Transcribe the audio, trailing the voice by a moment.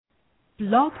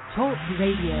Blog Talk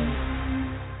Radio.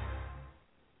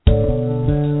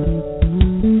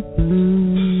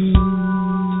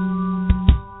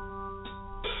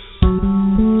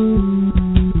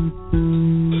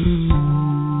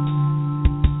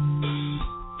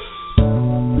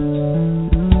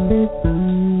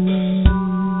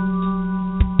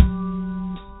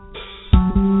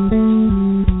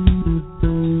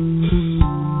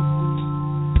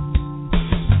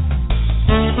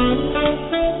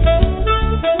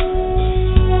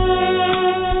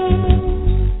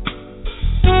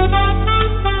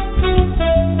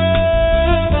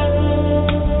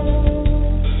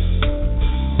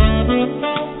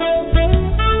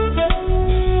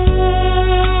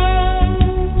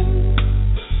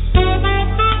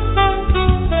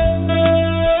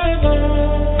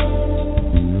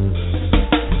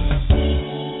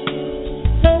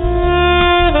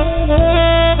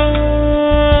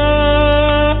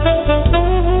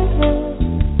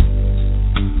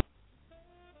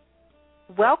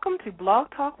 Welcome to Blog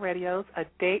Talk Radio's A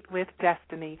Date with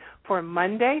Destiny for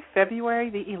Monday, February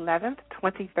the 11th,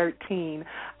 2013.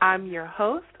 I'm your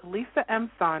host, Lisa M.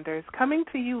 Saunders, coming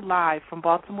to you live from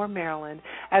Baltimore, Maryland,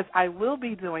 as I will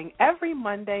be doing every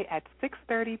Monday at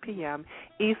 6:30 p.m.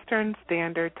 Eastern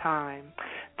Standard Time.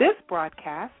 This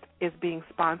broadcast is being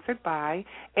sponsored by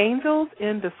Angels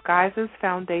in Disguises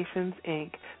Foundations,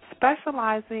 Inc.,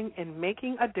 specializing in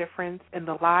making a difference in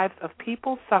the lives of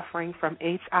people suffering from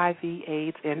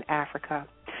HIV/AIDS in Africa.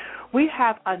 We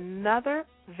have another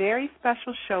very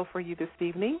special show for you this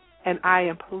evening, and I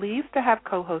am pleased to have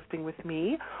co-hosting with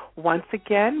me once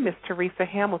again Ms. Teresa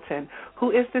Hamilton,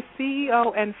 who is the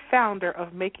CEO and founder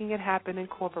of Making It Happen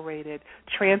Incorporated,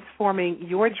 transforming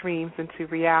your dreams into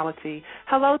reality.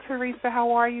 Hello, Teresa.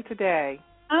 How are you today?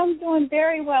 I'm doing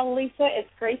very well, Lisa. It's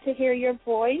great to hear your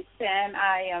voice, and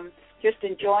I am just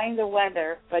enjoying the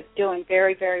weather, but doing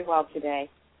very, very well today.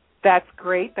 That's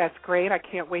great. That's great. I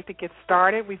can't wait to get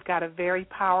started. We've got a very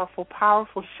powerful,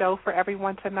 powerful show for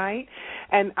everyone tonight,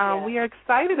 and we are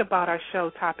excited about our show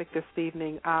topic this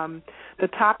evening. The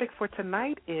topic for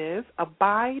tonight is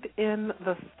Abide in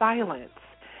the Silence,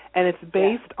 and it's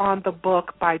based on the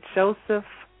book by Joseph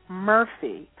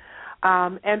Murphy.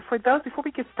 And for those, before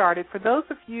we get started, for those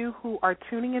of you who are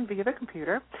tuning in via the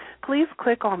computer, please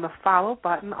click on the follow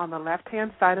button on the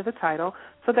left-hand side of the title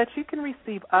so that you can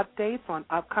receive updates on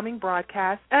upcoming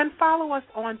broadcasts, and follow us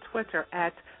on Twitter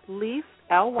at Lyse,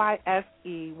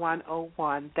 LYSE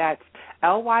 101. That's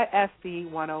LYSE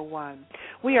 101.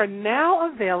 We are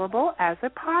now available as a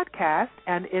podcast,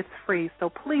 and it's free. So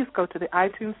please go to the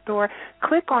iTunes store,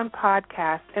 click on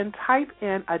podcast, and type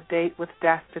in A Date with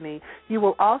Destiny. You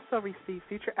will also receive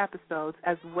future episodes,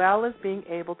 as well as being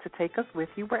able to take us with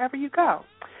you wherever you go.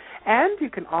 And you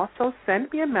can also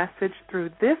send me a message through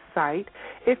this site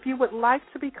if you would like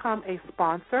to become a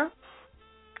sponsor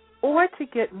or to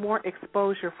get more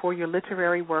exposure for your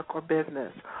literary work or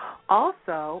business.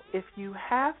 Also, if you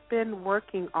have been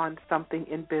working on something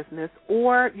in business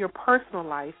or your personal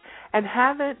life and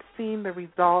haven't seen the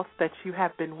results that you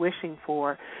have been wishing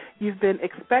for, you've been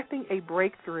expecting a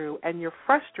breakthrough and you're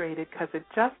frustrated because it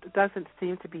just doesn't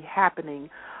seem to be happening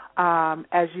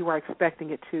as you are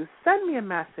expecting it to, send me a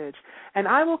message, and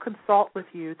I will consult with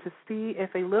you to see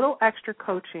if a little extra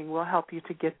coaching will help you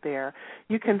to get there.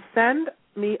 You can send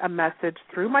me a message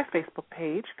through my Facebook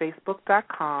page,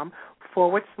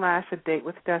 facebook.com/A Date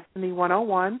with Destiny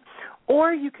 101,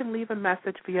 or you can leave a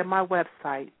message via my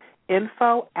website,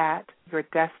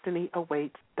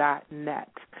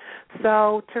 info@yourdestinyawaits.net.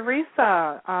 So,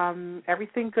 Teresa,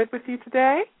 everything good with you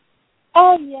today?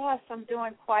 Oh, yes, I'm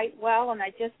doing quite well, and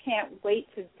I just can't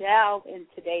wait to delve in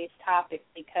today's topic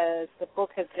because the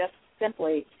book has just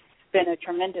simply been a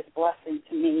tremendous blessing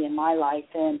to me in my life,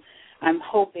 and I'm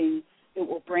hoping it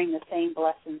will bring the same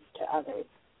blessings to others.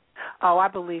 Oh, I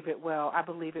believe it will. I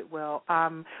believe it will.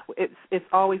 It's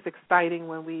always exciting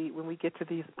when we get to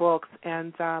these books,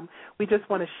 and we just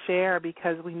want to share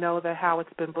because we know that how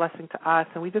it's been blessing to us,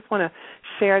 and we just want to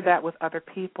share that with other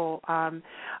people.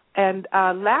 And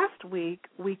last week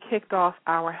we kicked off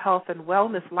our health and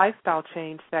wellness lifestyle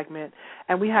change segment,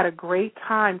 and we had a great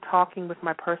time talking with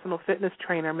my personal fitness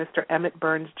trainer, Mr. Emmett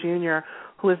Burns Jr.,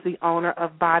 who is the owner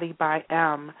of Body by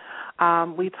M.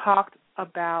 We talked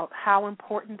about how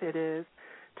important it is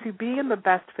to be in the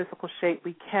best physical shape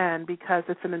we can because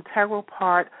it's an integral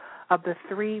part of the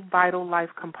three vital life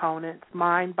components,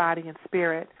 mind, body, and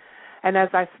spirit. And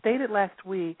as I stated last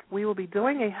week, we will be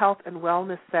doing a health and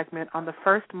wellness segment on the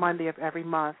first Monday of every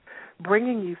month,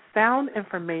 bringing you sound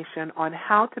information on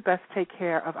how to best take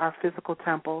care of our physical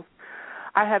temples.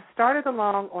 I have started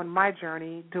along on my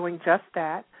journey doing just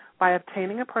that by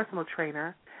obtaining a personal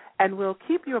trainer and will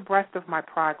keep you abreast of my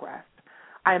progress.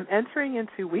 I am entering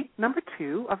into week number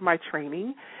 2 of my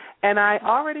training, and I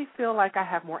already feel like I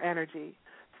have more energy.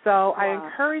 So I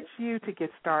encourage you to get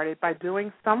started by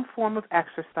doing some form of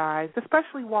exercise,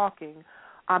 especially walking.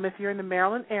 If you're in the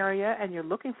Maryland area and you're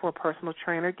looking for a personal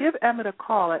trainer, give Emmett a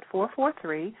call at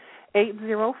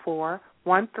 443-804-1377,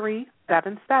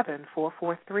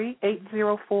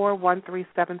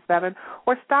 443-804-1377,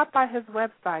 or stop by his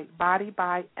website,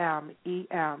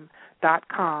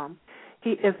 bodybymem.com. He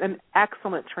is an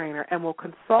excellent trainer and will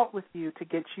consult with you to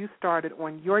get you started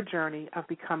on your journey of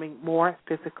becoming more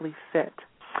physically fit.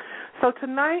 So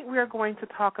tonight we are going to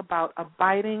talk about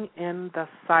abiding in the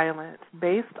silence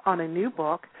based on a new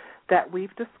book that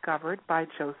we've discovered by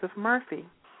Joseph Murphy.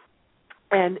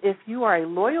 And if you are a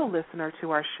loyal listener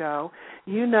to our show,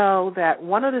 you know that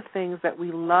one of the things that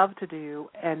we love to do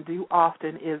and do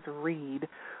often is read.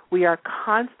 We are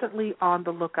constantly on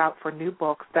the lookout for new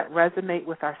books that resonate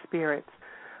with our spirits,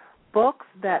 books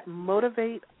that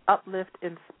motivate, uplift,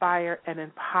 inspire, and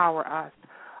empower us.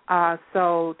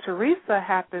 So Teresa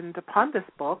happened upon this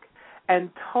book and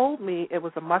told me it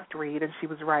was a must-read, and she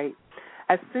was right.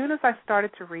 As soon as I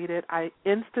started to read it, I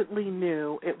instantly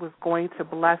knew it was going to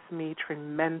bless me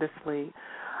tremendously.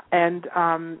 And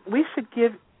we should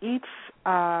each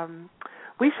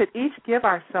give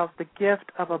ourselves the gift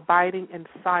of abiding in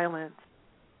silence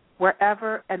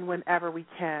wherever and whenever we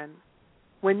can.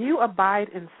 When you abide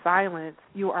in silence,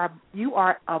 you are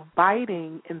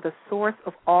abiding in the source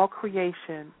of all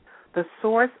creation, the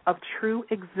source of true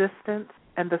existence,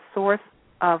 and the source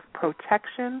of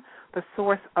protection, the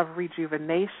source of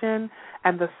rejuvenation,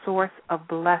 and the source of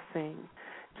blessing.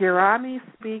 Gurumayi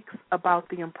speaks about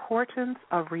the importance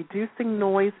of reducing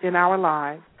noise in our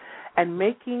lives and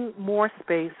making more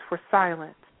space for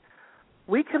silence.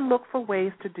 We can look for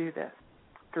ways to do this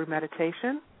through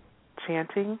meditation,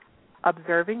 chanting,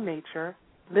 observing nature,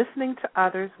 listening to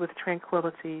others with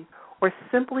tranquility, or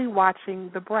simply watching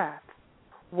the breath.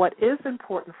 What is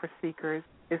important for seekers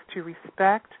is to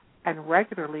respect and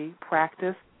regularly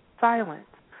practice silence.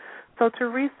 So,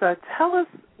 Teresa, tell us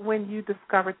when you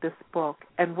discovered this book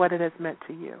and what it has meant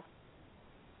to you.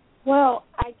 Well,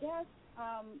 I guess,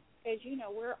 as you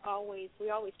know, we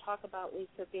always talk about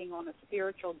Lisa being on a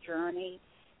spiritual journey,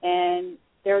 and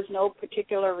there's no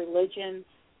particular religion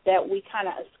that we kind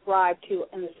of ascribe to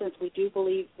in the sense we do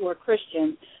believe we're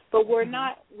Christians, but we're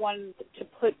not one to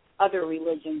put other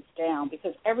religions down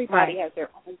because everybody has their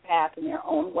own path and their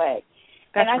own way.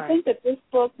 That's I think that this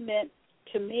book meant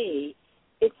to me,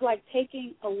 it's like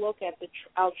taking a look at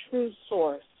our true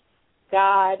source,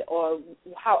 God, or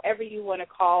however you want to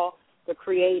call the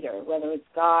Creator, whether it's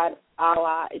God,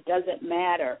 Allah, it doesn't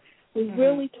matter. We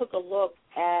really took a look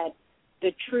at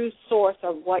the true source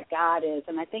of what God is,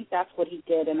 and I think that's what he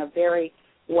did in a very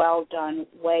well-done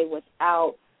way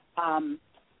without,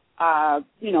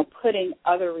 putting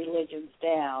other religions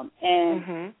down.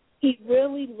 And he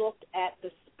really looked at the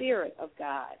spirit of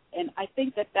God, and I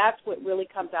think that that's what really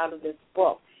comes out of this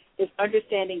book, is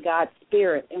understanding God's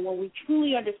spirit. And when we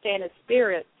truly understand his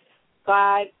spirit,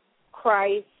 God,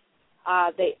 Christ,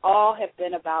 they all have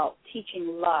been about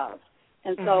teaching love.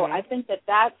 And so I think that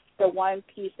that's the one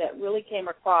piece that really came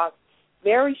across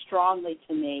very strongly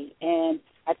to me. And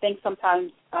I think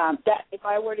sometimes that if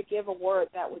I were to give a word,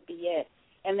 that would be it.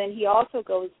 And then he also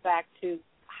goes back to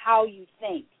how you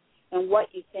think and what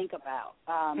you think about.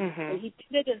 And he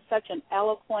did it in such an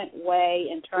eloquent way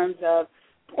in terms of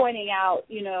pointing out,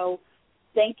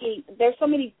 thinking. There's so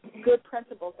many good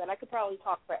principles that I could probably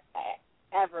talk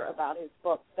forever about his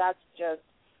book. That's just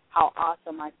how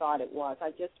awesome I thought it was. I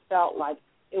just felt like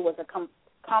it was a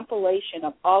compilation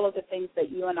of all of the things that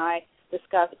you and I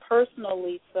discussed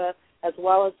personally, Lisa, as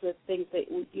well as the things that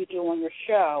you do on your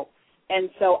show. And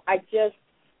so I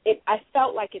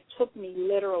felt like it took me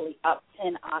literally up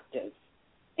 10 octaves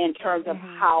in terms of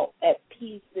how at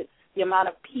peace, the amount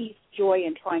of peace, joy,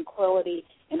 and tranquility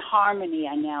and harmony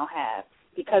I now have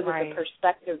because of the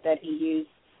perspective that he used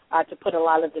to put a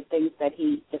lot of the things that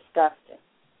he discussed in.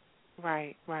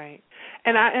 Right.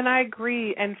 And I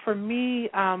agree. And for me,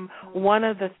 one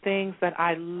of the things that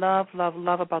I love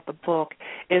about the book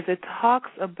is it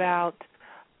talks about,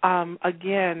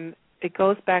 again, it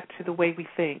goes back to the way we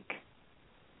think.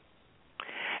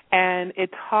 And it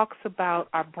talks about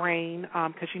our brain,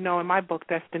 because, in my book,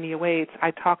 Destiny Awaits,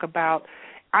 I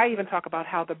even talk about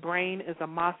how the brain is a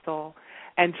muscle.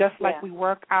 And just like we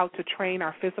work out to train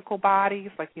our physical bodies,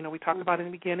 like, we talked about in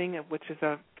the beginning, which is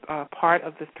a part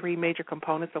of the 3 major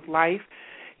components of life,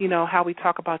 how we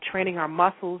talk about training our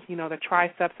muscles, the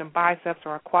triceps and biceps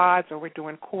or our quads, or we're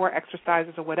doing core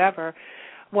exercises or whatever.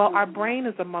 Well, our brain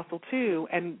is a muscle too,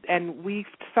 and we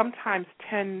sometimes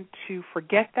tend to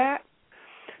forget that.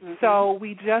 So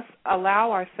we just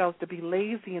allow ourselves to be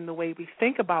lazy in the way we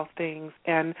think about things.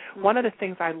 And one of the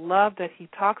things I love that he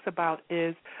talks about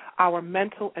is our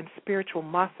mental and spiritual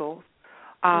muscles.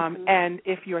 And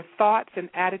if your thoughts and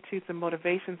attitudes and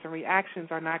motivations and reactions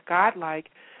are not God-like,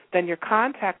 then your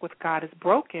contact with God is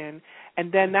broken, and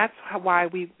then that's why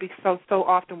so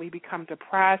often we become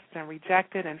depressed and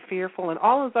rejected and fearful and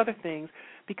all those other things,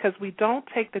 because we don't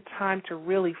take the time to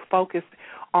really focus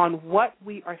on what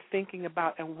we are thinking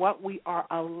about and what we are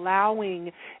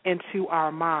allowing into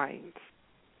our minds.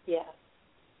 Yes,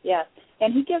 yes.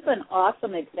 And he gives an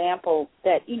awesome example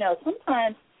that,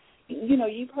 sometimes,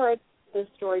 you've heard this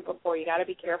story before. You got to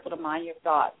be careful to mind your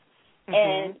thoughts.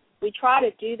 And we try to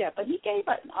do that, but he gave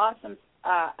us an awesome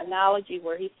analogy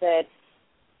where he said,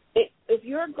 if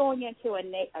you're going into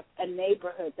a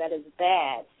neighborhood that is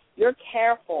bad, you're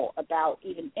careful about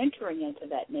even entering into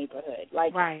that neighborhood.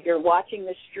 Like you're watching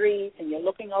the streets and you're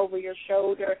looking over your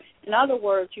shoulder. In other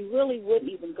words, you really wouldn't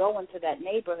even go into that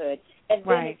neighborhood. And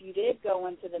then if you did go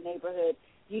into the neighborhood,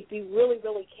 you'd be really,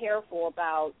 really careful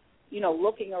about,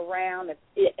 looking around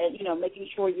and making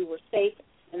sure you were safe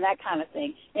and that kind of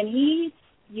thing. And he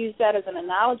use that as an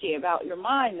analogy about your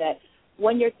mind, that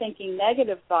when you're thinking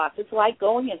negative thoughts, it's like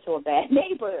going into a bad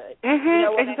neighborhood.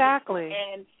 Exactly. I mean?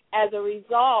 And as a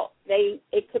result,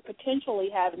 it could potentially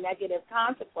have negative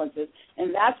consequences,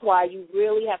 and that's why you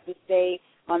really have to stay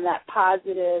on that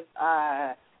positive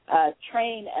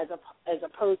train as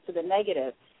opposed to the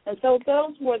negative. And so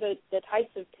those were the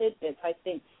types of tidbits I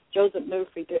think Joseph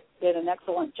Murphy did an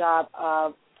excellent job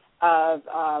of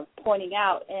pointing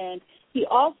out. And he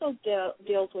also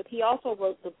he also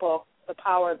wrote the book, The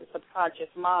Power of the Subconscious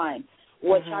Mind,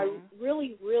 which I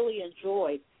really, really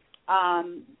enjoyed.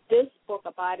 This book,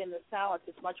 Abide in the Silence,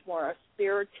 is much more a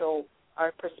spiritual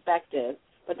perspective,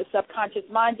 but the subconscious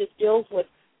mind just deals with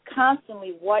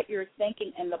constantly what you're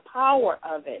thinking and the power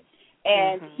of it.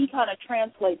 And he kind of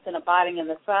translates in Abiding in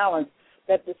the Silence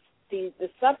that the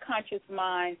subconscious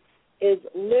mind is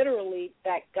literally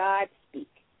that God speak,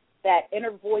 that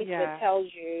inner voice that tells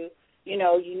you,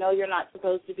 you're not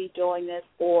supposed to be doing this.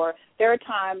 Or there are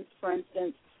times, for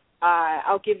instance,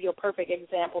 I'll give you a perfect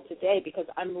example today because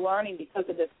I'm learning because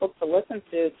of this book to listen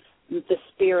to the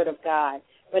Spirit of God.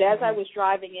 But as I was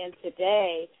driving in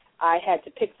today, I had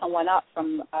to pick someone up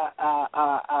from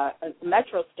a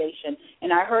metro station,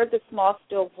 and I heard the small,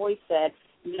 still voice said,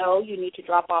 no, you need to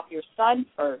drop off your son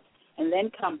first and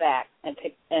then come back and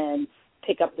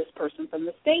pick up this person from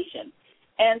the station.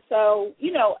 And so,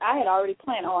 I had already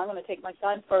planned, I'm going to take my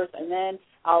son first, and then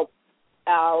I'll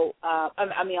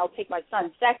take my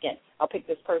son second. I'll pick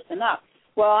this person up.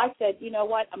 Well, I said, you know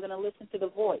what, I'm going to listen to the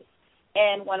voice.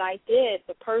 And when I did,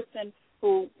 the person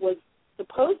who was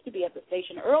supposed to be at the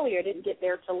station earlier didn't get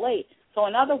there till late. So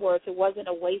in other words, it wasn't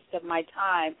a waste of my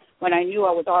time when I knew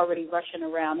I was already rushing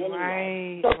around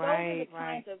anyway. So those are the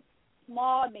kinds of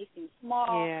small, it may seem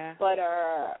small, but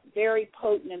are very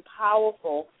potent and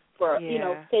powerful for,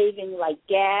 saving like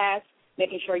gas,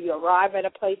 making sure you arrive at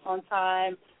a place on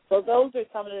time. So those are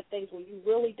some of the things when you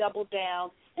really double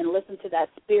down and listen to that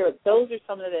spirit. Those are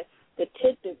some of the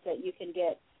tidbits that you can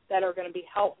get that are going to be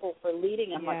helpful for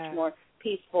leading a much more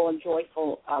peaceful and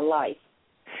joyful life.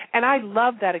 And I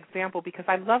love that example because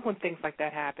I love when things like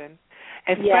that happen.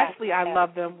 Especially I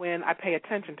love them when I pay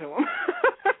attention to them.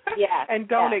 And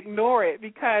don't ignore it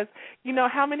because,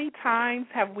 how many times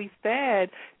have we said,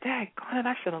 Daggone,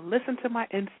 I should have listened to my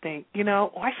instinct, I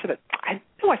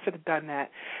knew I should have done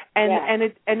that. And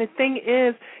the thing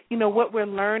is, what we're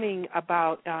learning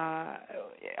about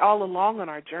all along on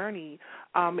our journey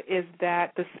is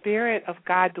that the Spirit of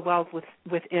God dwells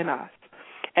within us,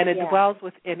 and it dwells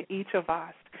within each of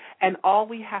us. And all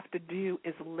we have to do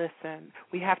is listen.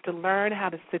 We have to learn how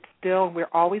to sit still. And we're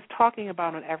always talking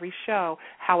about on every show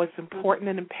how it's important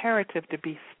and imperative to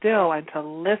be still and to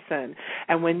listen.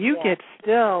 And when you get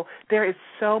still, there is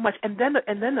so much. And then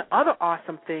the other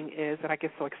awesome thing is that I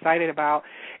get so excited about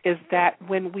is that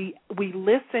when we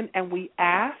listen and we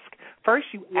ask, first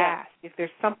you ask. If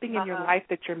there's something in your life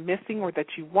that you're missing or that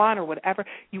you want or whatever,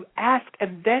 you ask,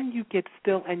 and then you get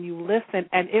still and you listen,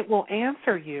 and it will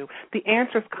answer you. The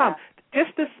answers come.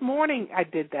 Just this morning I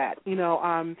did that.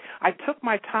 I took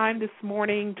my time this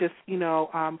morning just,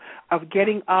 of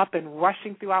getting up and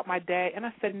rushing throughout my day, and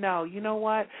I said, no, you know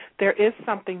what? There is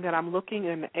something that I'm looking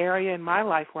in an area in my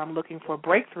life where I'm looking for a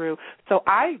breakthrough. So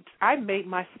I made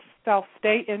myself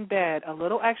stay in bed a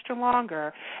little extra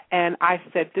longer, and I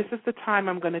said, this is the time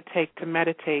I'm going to take to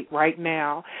meditate right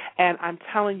now. And I'm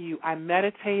telling you, I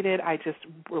meditated. I just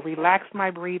relaxed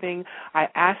my breathing. I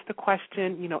asked the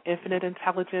question, infinite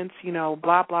intelligence,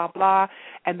 blah, blah, blah.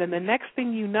 And then the next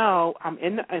thing you know, I'm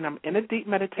in a deep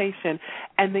meditation,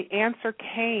 and the answer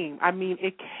came. I mean,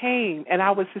 it came, and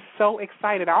I was just so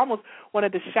excited. I almost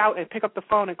wanted to shout and pick up the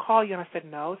phone and call you, and I said,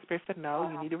 no. Spirit said, no,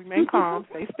 you need to remain calm,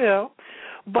 stay still.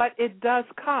 But it does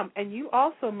come. And you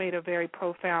also made a very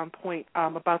profound point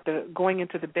about the going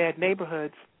into the bad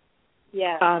neighborhoods.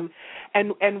 Yeah.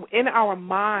 And in our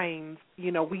minds,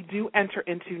 we do enter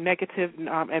into negative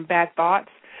and bad thoughts,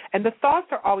 and the thoughts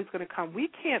are always going to come. We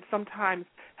can't sometimes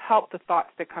help the thoughts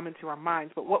that come into our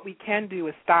minds, but what we can do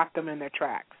is stop them in their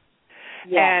tracks.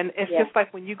 Yeah, and it's just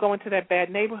like when you go into that bad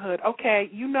neighborhood, okay,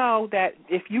 you know that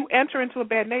if you enter into a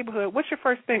bad neighborhood, what's your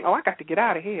first thing? Oh, I got to get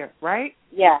out of here, right?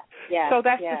 Yeah. So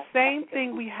that's the same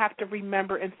thing we have to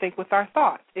remember and think with our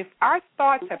thoughts. If our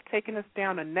thoughts have taken us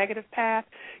down a negative path,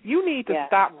 you need to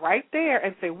stop right there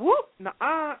and say, whoop,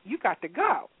 nuh-uh, you got to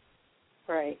go.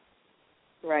 Right.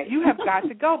 You have got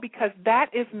to go, because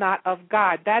that is not of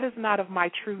God. That is not of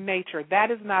my true nature. That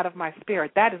is not of my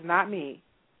spirit. That is not me.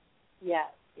 Yeah.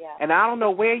 And I don't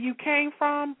know where you came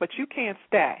from, but you can't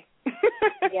stay.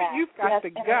 You've got to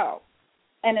go.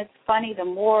 And it's funny, the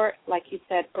more, like you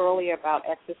said earlier about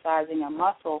exercising a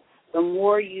muscle, the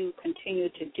more you continue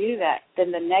to do that,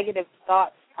 then the negative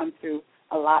thoughts come through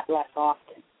a lot less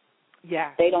often.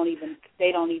 Yeah. They don't even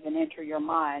enter your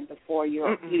mind before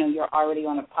you're you're already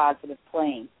on a positive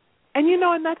plane. And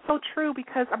and that's so true,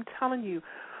 because I'm telling you,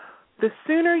 the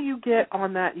sooner you get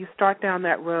on that, you start down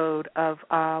that road of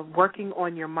working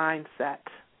on your mindset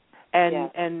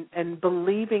and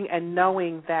believing and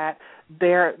knowing that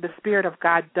the Spirit of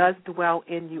God does dwell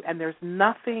in you, and there's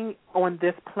nothing on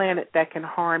this planet that can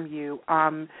harm you.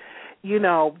 The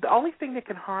only thing that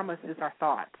can harm us is our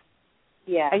thoughts.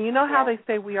 Yeah. And you know how they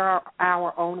say we are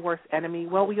our own worst enemy?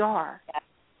 Well, we are.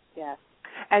 Yeah.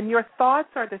 And your thoughts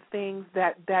are the things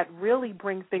that really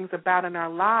bring things about in our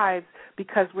lives,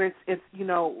 because when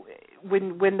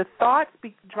the thoughts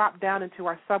drop down into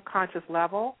our subconscious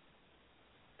level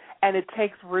and it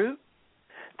takes root,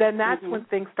 then that's when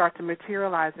things start to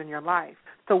materialize in your life.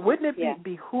 So wouldn't it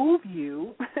behoove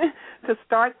you to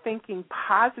start thinking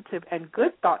positive and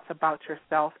good thoughts about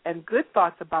yourself and good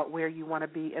thoughts about where you want to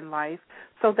be in life,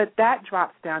 so that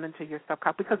drops down into your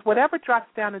subconscious? Because whatever drops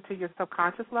down into your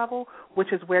subconscious level,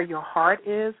 which is where your heart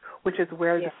is, which is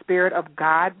where the Spirit of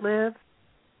God lives,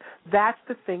 that's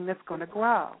the thing that's going to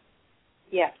grow.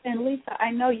 Yes. And, Lisa,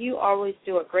 I know you always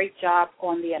do a great job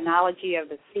on the analogy of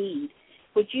the seed.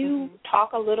 Would you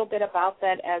talk a little bit about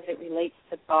that as it relates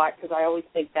to thought? Because I always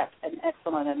think that's an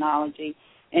excellent analogy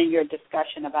in your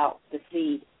discussion about the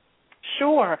seed.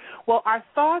 Sure. Well, our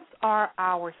thoughts are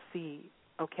our seed,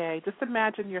 okay? Just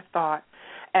imagine your thought,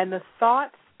 and the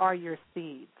thoughts are your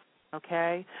seeds,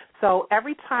 okay? So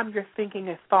every time you're thinking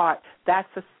a thought, that's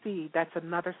a seed. That's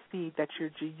another seed that you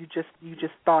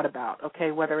just thought about,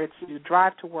 okay? Whether it's you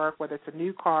drive to work, whether it's a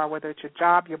new car, whether it's your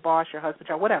job, your boss, your husband,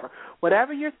 child, whatever.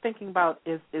 Whatever you're thinking about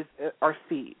are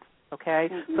seeds, okay?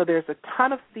 So there's a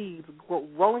ton of seeds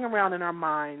rolling around in our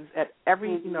minds at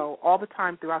every, all the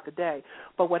time throughout the day.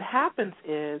 But what happens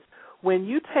is, when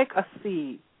you take a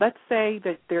seed, let's say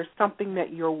that there's something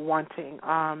that you're wanting,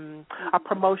 a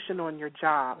promotion on your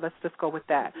job. Let's just go with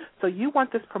that. So you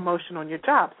want this promotion on your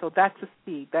job, so that's a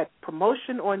seed. That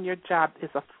promotion on your job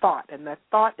is a thought, and that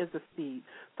thought is a seed.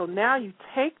 So now you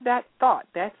take that thought,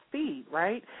 that seed,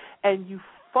 right, and you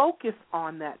focus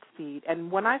on that seed.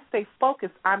 And when I say focus,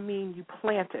 I mean you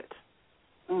plant it.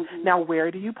 Now,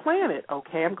 where do you plant it?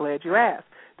 Okay, I'm glad you asked.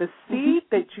 The seed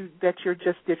that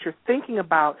you're thinking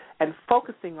about and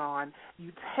focusing on,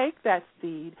 you take that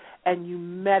seed and you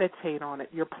meditate on it.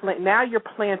 Now you're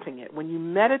planting it. When you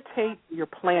meditate, you're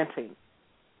planting.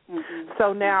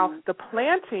 So now the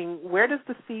planting, where does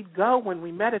the seed go when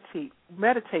we meditate?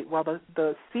 Well,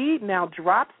 the seed now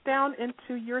drops down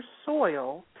into your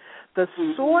soil. The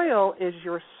soil is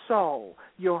your soul,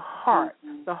 your heart,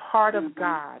 the heart of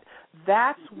God.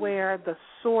 That's where the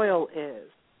soil is,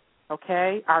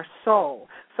 okay, our soul.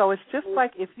 So it's just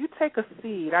like if you take a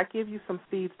seed, I give you some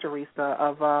seeds, Teresa,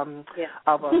 of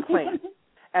a plant.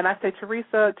 And I say,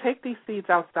 Teresa, take these seeds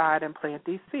outside and plant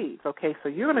these seeds, okay? So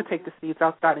you're going to take the seeds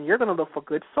outside and you're going to look for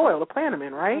good soil to plant them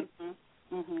in, right?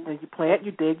 And you plant,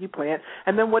 you dig, you plant.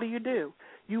 And then what do?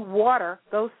 You water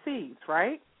those seeds,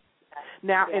 right?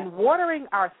 Now, in watering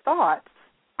our thoughts,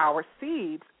 our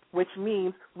seeds, which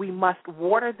means we must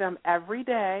water them every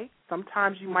day.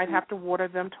 Sometimes you might have to water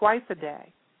them twice a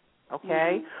day,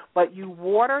 okay? But you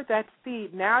water that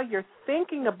seed. Now you're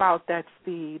thinking about that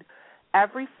seed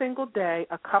every single day,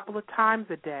 a couple of times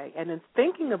a day. And in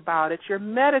thinking about it, you're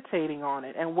meditating on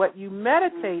it. And what you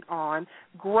meditate on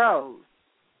grows.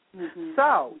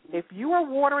 So if you are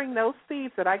watering those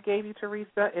seeds that I gave you,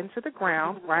 Teresa, into the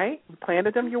ground, right? You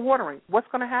planted them, you're watering. What's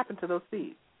going to happen to those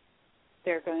seeds?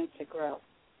 They're going to grow.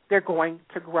 They're going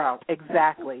to grow,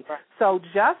 exactly. So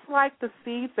just like the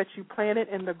seeds that you planted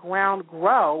in the ground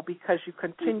grow because you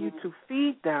continue to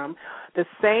feed them, the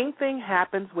same thing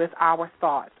happens with our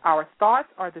thoughts. Our thoughts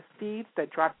are the seeds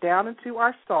that drop down into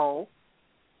our soul.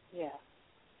 Yeah.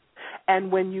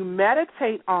 And when you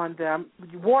meditate on them,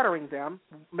 watering them,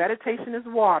 meditation is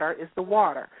water, is the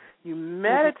water. You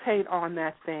meditate on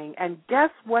that thing, and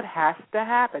guess what has to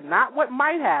happen? Not what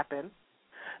might happen.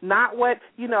 Not what,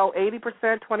 80%,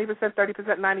 20%,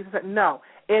 30%, 90%. No,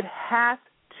 it has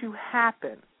to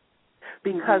happen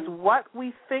because what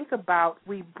we think about,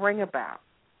 we bring about.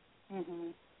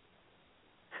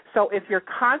 So if you're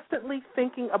constantly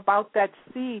thinking about that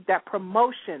seed, that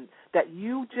promotion, that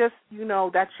you just,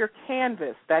 that's your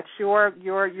canvas, that's your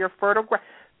fertile ground,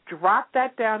 drop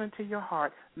that down into your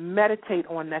heart. Meditate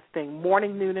on that thing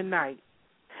morning, noon, and night.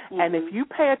 And if you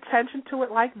pay attention to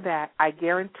it like that, I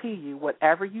guarantee you,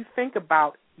 whatever you think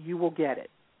about, you will get it.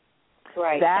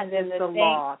 Right. That is the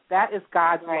law. That is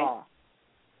God's law.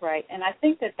 Right. And I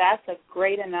think that that's a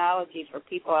great analogy for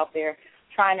people out there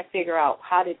trying to figure out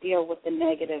how to deal with the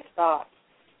negative thoughts.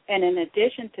 And in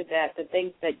addition to that, the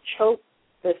things that choke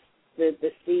the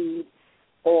seed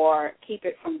or keep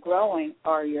it from growing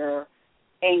are your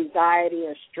anxiety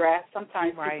or stress.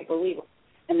 Sometimes people believe it.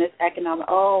 In this economic,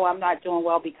 I'm not doing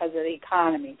well because of the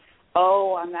economy.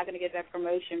 I'm not going to get that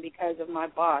promotion because of my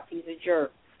boss. He's a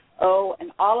jerk.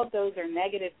 And all of those are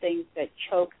negative things that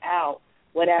choke out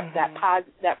whatever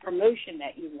that promotion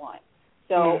that you want.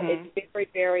 So it's very,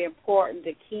 very important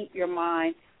to keep your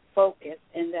mind focused,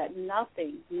 and that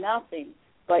nothing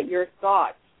but your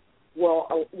thoughts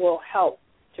will help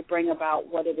to bring about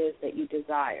what it is that you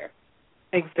desire.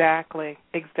 Exactly.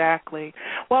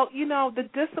 Well, the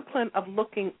discipline of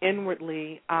looking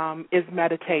inwardly is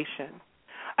meditation.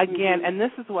 Again, and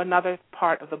this is another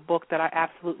part of the book that I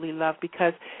absolutely love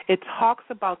because it talks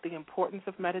about the importance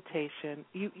of meditation.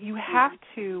 We have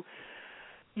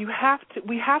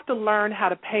to learn how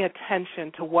to pay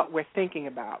attention to what we're thinking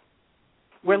about.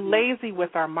 We're lazy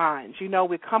with our minds. We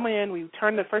come in,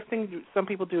 the first thing some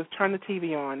people do is turn the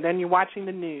TV on. Then you're watching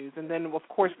the news, and then, of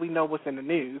course, we know what's in the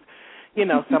news.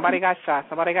 Somebody got shot,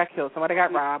 somebody got killed, somebody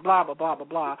got robbed, blah, blah, blah, blah,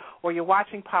 blah. Or you're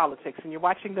watching politics, and you're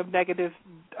watching the negative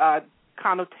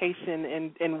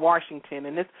connotation in Washington,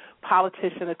 and this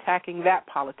politician attacking that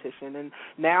politician, and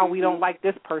now we don't like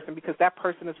this person because that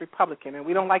person is Republican, and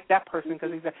we don't like that person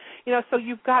because he's so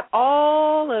you've got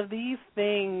all of these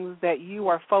things that you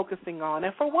are focusing on,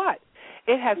 and for what?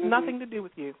 It has nothing to do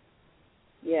with you.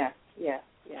 Yeah.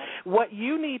 What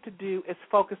you need to do is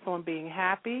focus on being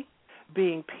happy,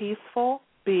 being peaceful,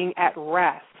 being at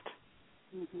rest.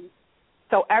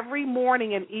 So every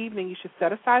morning and evening you should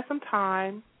set aside some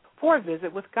time for a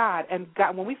visit with God. And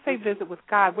God, when we say visit with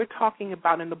God, we're talking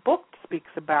about, and the book speaks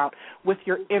about, with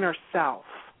your inner self.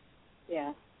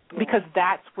 Yeah. Because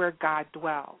that's where God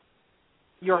dwells.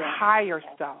 Your higher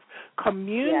self.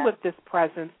 Commune with this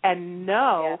presence and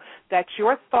know that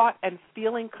your thought and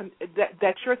feeling,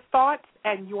 that your thoughts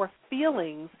and your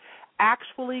feelings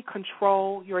actually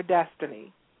control your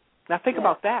destiny. Now think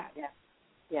about that.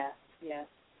 Yes.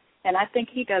 And I think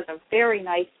he does a very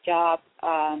nice job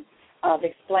of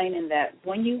explaining that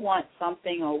when you want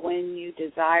something or when you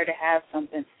desire to have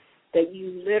something, that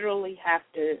you literally have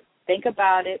to think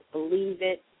about it, believe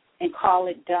it, and call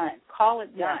it done. Call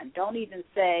it done. Don't even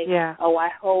say, I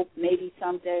hope maybe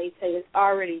someday. Say it's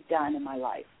already done in my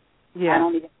life. I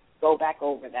don't even go back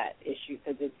over that issue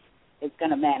because it's going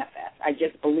to manifest. I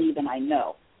just believe and I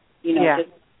know. Just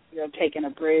you're taking a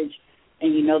bridge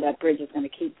and you know that bridge is going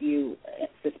to keep you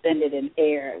suspended in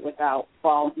air without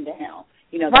falling down.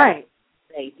 Right.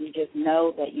 You just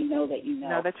know that you know that you know.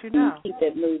 Know that you know. You keep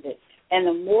it moving. And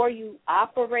the more you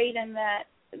operate in that,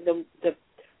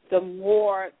 the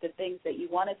more the things that you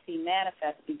want to see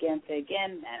manifest begin to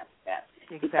again manifest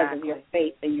because of your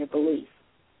faith and your belief.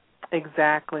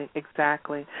 Exactly.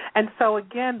 And so,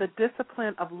 again, the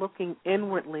discipline of looking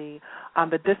inwardly,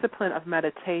 the discipline of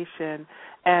meditation,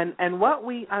 and what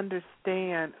we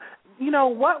understand,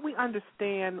 what we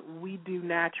understand we do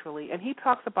naturally. And he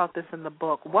talks about this in the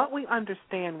book. What we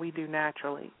understand we do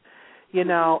naturally,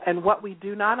 and what we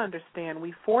do not understand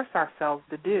we force ourselves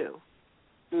to do.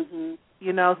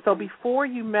 So before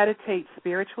you meditate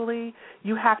spiritually,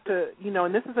 you have to,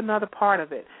 and this is another part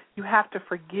of it, you have to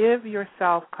forgive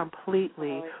yourself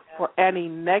completely for any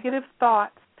negative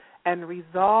thoughts and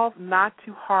resolve not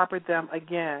to harbor them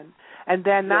again. And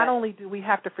then not only do we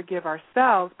have to forgive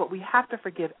ourselves, but we have to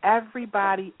forgive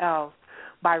everybody else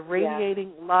by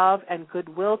radiating love and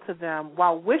goodwill to them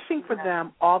while wishing for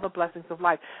them all the blessings of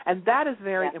life. And that is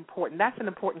very important. That's an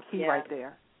important key right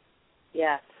there.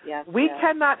 Yes. We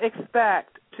cannot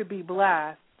expect to be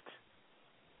blessed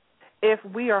if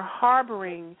we are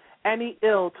harboring any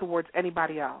ill towards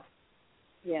anybody else.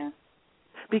 Yeah.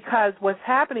 Because what's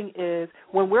happening is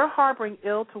when we're harboring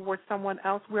ill towards someone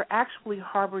else, we're actually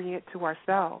harboring it to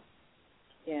ourselves.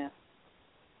 Yeah.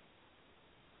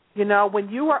 When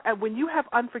you have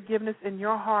unforgiveness in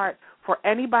your heart for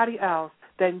anybody else,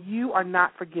 then you are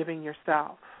not forgiving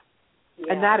yourself.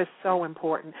 Yeah. And that is so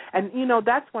important. And,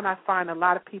 that's when I find a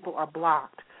lot of people are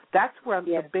blocked. That's where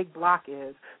the big block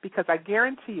is, because I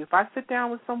guarantee you, if I sit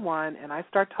down with someone and I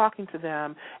start talking to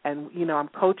them and, I'm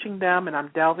coaching them and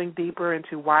I'm delving deeper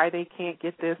into why they can't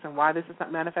get this and why this is not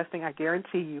manifesting, I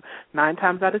guarantee you 9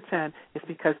 times out of 10 it's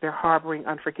because they're harboring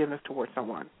unforgiveness towards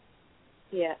someone.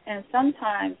 Yeah, and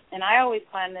sometimes, and I always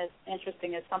find this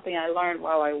interesting, it's something I learned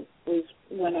when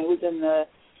I was in the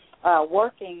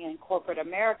working in corporate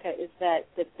America, is that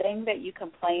the thing that you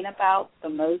complain about the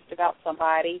most about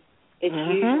somebody is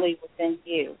usually within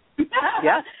you.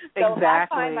 Yes, so exactly. if I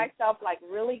find myself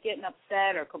really getting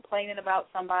upset or complaining about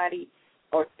somebody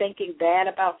or thinking bad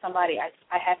about somebody,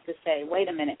 I have to say, wait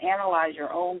a minute, analyze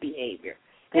your own behavior.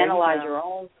 Analyze your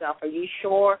own self. Are you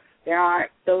sure there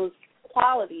aren't those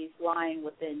qualities lying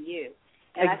within you?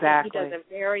 And exactly. I think he does a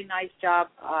very nice job,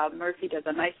 Murphy does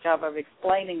a nice job of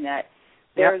explaining that.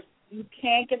 You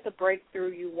can't get the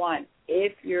breakthrough you want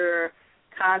if you're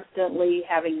constantly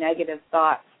having negative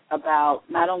thoughts about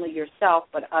not only yourself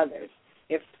but others.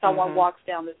 If someone walks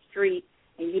down the street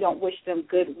and you don't wish them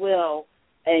goodwill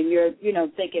and you're,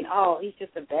 thinking, oh, he's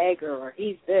just a beggar or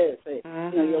he's this,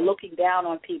 or, you're looking down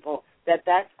on people,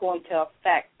 that's going to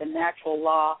affect the natural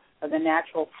law or the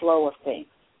natural flow of things.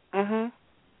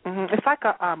 It's like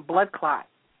a blood clot.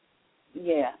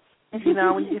 Yeah.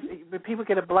 When people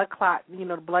get a blood clot,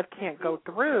 the blood can't go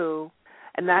through,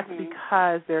 and that's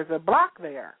because there's a block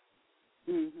there.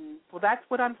 Well, that's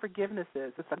what unforgiveness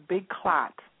is. It's a big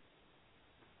clot.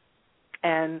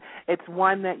 And it's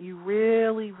one that you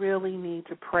really, really need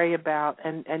to pray about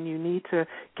and you need to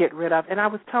get rid of. And I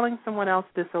was telling someone else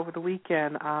this over the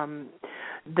weekend,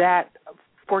 that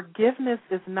forgiveness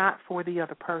is not for the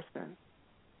other person.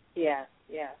 Yeah.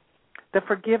 The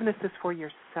forgiveness is for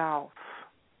yourself.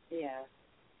 Yeah.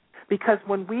 Because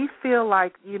when we feel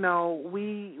like,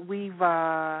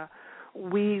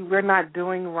 we're not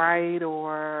doing right,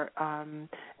 or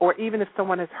even if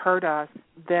someone has hurt us,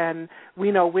 then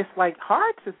it's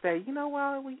hard to say,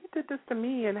 well, you did this to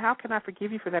me, and how can I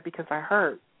forgive you for that because I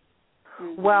hurt?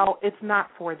 Well, it's not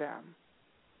for them.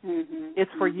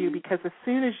 It's for you, because as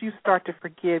soon as you start to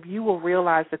forgive, you will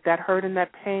realize that hurt and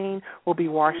that pain will be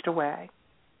washed away.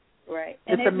 Right.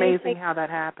 It's amazing how that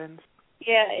happens.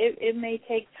 Yeah, it may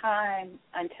take time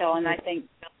until, and I think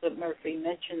Joseph Murphy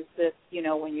mentions this,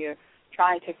 when you're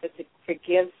trying to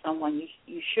forgive someone,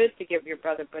 you should forgive your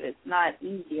brother, but it's not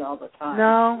easy all the time.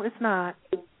 No, it's not.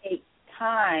 It takes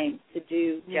time to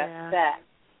do just that,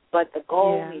 but the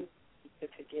goal is to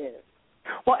forgive.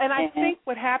 Well, and I think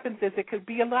what happens is it could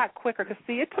be a lot quicker, because,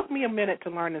 see, it took me a minute to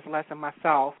learn this lesson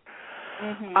myself.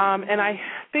 And I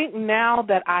think now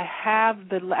that I have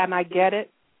and I get it,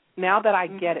 now that I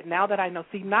get it, now that I know,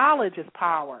 see, knowledge is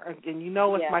power, and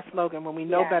it's my slogan, when we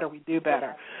know better, we do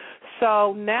better.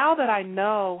 So now that I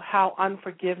know how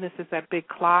unforgiveness is that big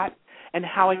clot and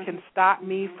how it can stop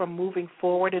me from moving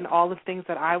forward in all the things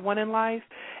that I want in life,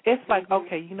 it's like,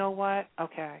 okay, you know what?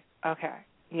 Okay.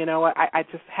 You know what? I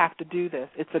just have to do this.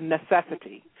 It's a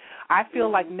necessity. I feel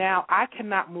like now I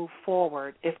cannot move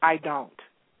forward if I don't.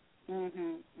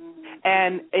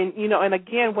 And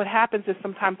again, what happens is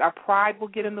sometimes our pride will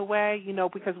get in the way,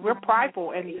 because we're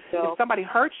prideful, and if somebody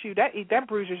hurts you, that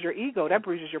bruises your ego, that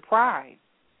bruises your pride.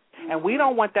 And we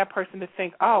don't want that person to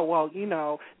think, oh, well,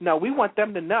 no, we want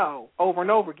them to know over and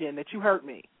over again that you hurt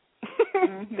me.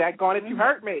 That you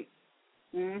hurt me.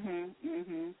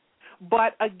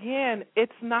 But again,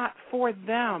 it's not for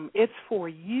them, it's for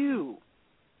you.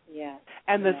 Yeah.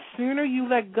 And the sooner you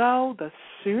let go, the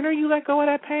sooner you let go of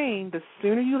that pain, the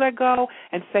sooner you let go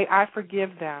and say, I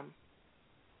forgive them.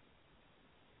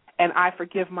 And I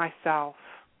forgive myself.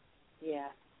 Yeah.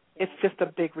 It's just a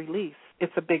big release.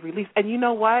 It's a big release. And you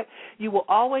know what? You will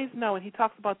always know, and he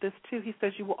talks about this too, he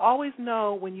says you will always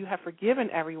know when you have forgiven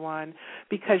everyone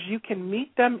because you can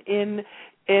meet them in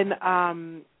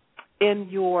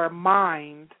your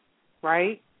mind,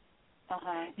 right?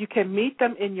 Uh-huh. You can meet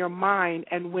them in your mind,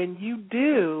 and when you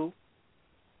do,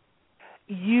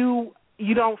 you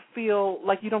don't feel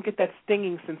like you don't get that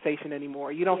stinging sensation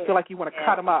anymore. You don't feel like you want to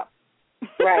cut them up.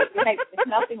 Right.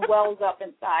 Nothing wells up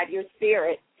inside your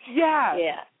spirit. Yeah.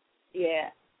 Yeah.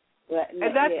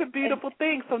 And that's a beautiful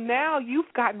thing. So now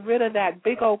you've gotten rid of that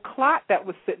big old clot that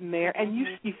was sitting there, and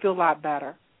you feel a lot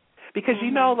better. Because,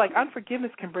 you know, like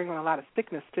unforgiveness can bring on a lot of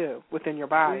sickness, too, within your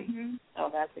body. Mm-hmm. Oh,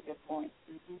 that's a good point.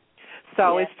 Mm-hmm.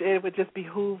 So it would just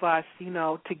behoove us, you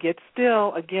know, to get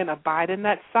still, again, abide in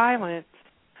that silence,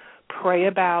 pray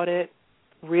about it,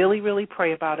 really, really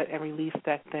pray about it, and release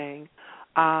that thing.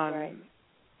 Right.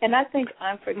 And I think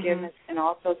unforgiveness can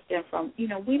also stem from, you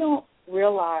know, we don't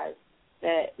realize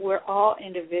that we're all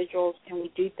individuals and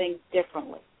we do things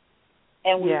differently.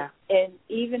 And and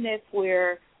even if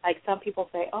we're, like some people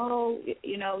say, oh,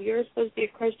 you know, you're supposed to be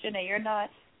a Christian and you're not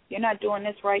doing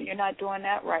this right, you're not doing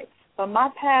that right. But my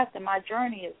path and my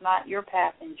journey is not your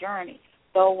path and journey,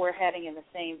 though we're heading in the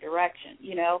same direction.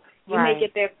 You know, you may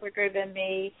get there quicker than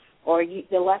me, or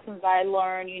the lessons I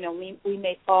learned, you know, we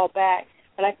may fall back.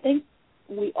 But I think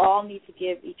we all need to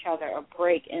give each other a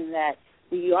break in that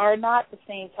we are not the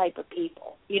same type of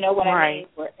people. You know what I mean?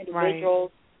 We're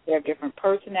individuals. We have different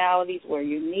personalities. We're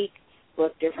unique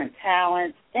with different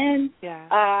talents and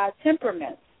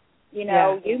temperaments. You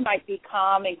know, you might be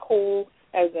calm and cool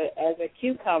as a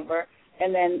cucumber,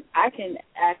 and then I can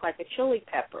act like a chili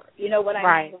pepper. You know what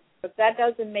I mean? But that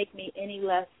doesn't make me any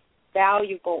less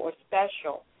valuable or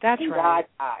special in God's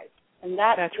eyes. And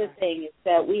that's the thing, is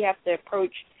that we have to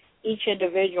approach each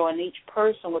individual and each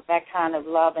person with that kind of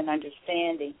love and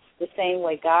understanding, the same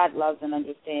way God loves and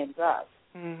understands us.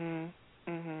 And,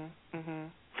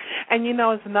 you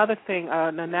know, it's another thing,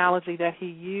 an analogy that he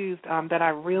used that I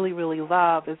really, really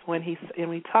love is when he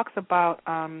talks about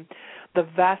the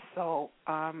vessel.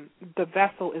 The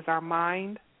vessel is our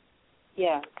mind.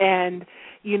 Yeah. And,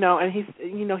 you know, and he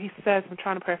says, I'm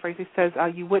trying to paraphrase, he says,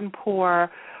 you wouldn't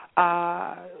pour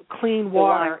clean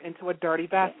water into a dirty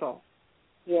vessel.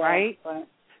 Yeah. Right?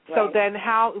 So then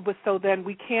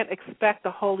we can't expect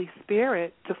the Holy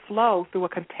Spirit to flow through a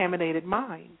contaminated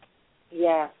mind.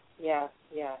 Yeah.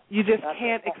 You just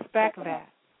can't expect that.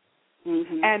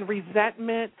 And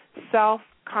resentment,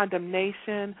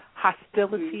 self-condemnation,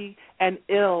 hostility, and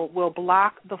ill will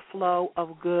block the flow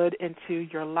of good into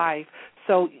your life.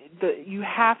 So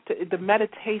the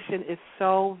meditation is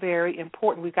so very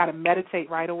important. We've got to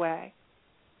meditate right away.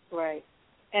 Right.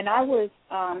 And I was,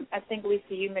 I think,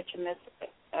 Lisa, you mentioned this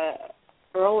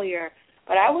earlier,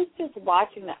 but I was just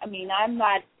watching that. I mean, I'm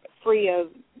not free of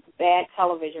bad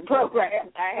television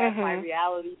programs. I have my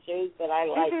reality shows that I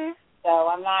like, so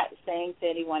I'm not saying to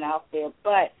anyone out there.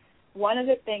 But one of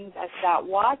the things I stopped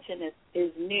watching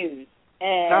is news.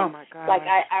 And, oh, my God. Like,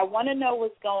 I want to know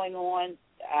what's going on.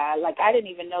 Like, I didn't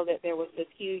even know that there was this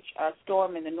huge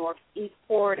storm in the northeast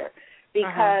corridor.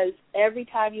 Because every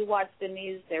time you watch the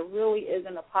news, there really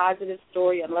isn't a positive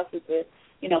story unless it's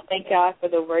thank God for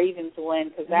the Ravens win,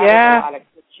 because that was a lot of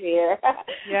good cheer.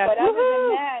 But other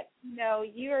than that,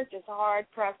 you're just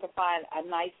hard-pressed to find a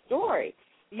nice story.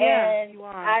 Yeah, and you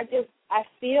are. I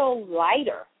feel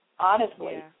lighter,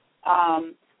 honestly,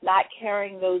 not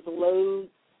carrying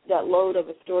that load of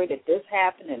a story that this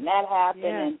happened and that happened.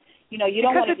 And, you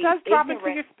don't want to be ignorant. Because it does drop into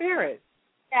your spirit.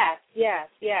 Yes.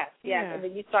 And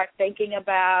then you start thinking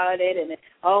about it, and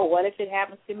what if it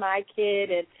happens to my kid?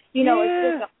 And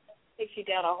it takes you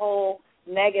down a whole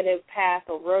negative path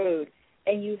or road,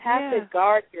 and you have to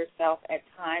guard yourself at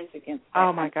times against that.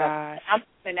 Oh my gosh! I'm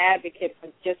an advocate for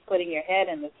just putting your head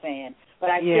in the sand, but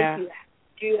I think you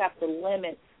do have to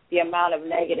limit the amount of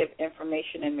negative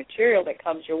information and material that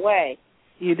comes your way.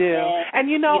 You do. And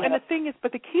and the thing is,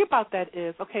 but the key about that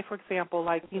is, okay, for example,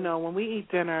 like, when we eat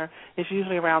dinner, it's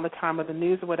usually around the time of the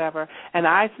news or whatever, and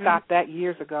I stopped that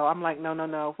years ago. I'm like,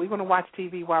 no. If we're going to watch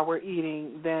TV while we're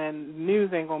eating, then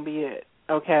news ain't going to be it.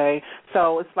 Okay,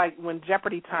 so it's like when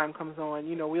Jeopardy time comes on,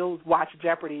 we'll watch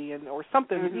Jeopardy or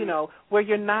something, where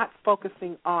you're not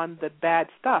focusing on the bad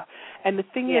stuff. And the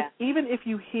thing is, even if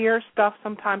you hear stuff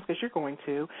sometimes, because you're going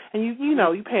to, and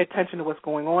you pay attention to what's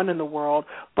going on in the world,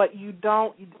 but you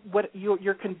don't,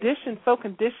 you're conditioned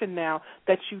now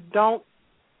that you don't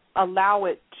allow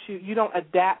it to, you don't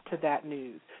adapt to that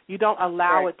news. You don't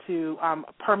allow it to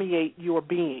permeate your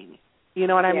being. You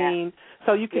know what I mean?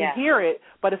 So you can hear it,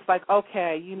 but it's like,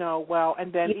 okay,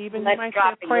 and then even you might say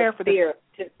a prayer for this.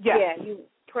 You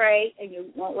pray and you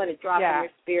won't let it drop in your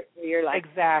spirit where you're like,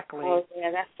 exactly. Oh,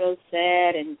 yeah, that's so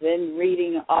sad. And then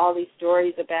reading all these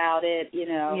stories about it, you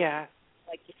know. Yeah.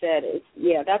 Like you said,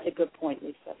 that's a good point,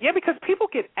 Lisa. Yeah, because people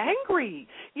get angry.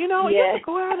 You know, you have to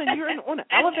go out and you're on an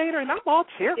elevator and I'm all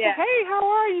cheerful. Yeah. Hey, how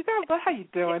are you? How you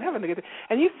doing? Having a good day.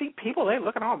 And you see people, they're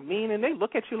looking all mean and they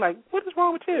look at you like, what is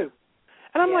wrong with you?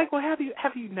 And I'm like, well, have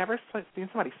you never seen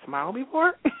somebody smile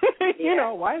before? You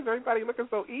know, why is everybody looking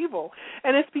so evil?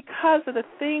 And it's because of the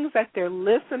things that they're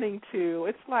listening to.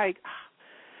 It's like,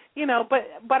 you know, but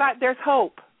there's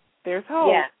hope. There's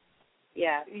hope.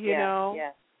 Yeah. You know.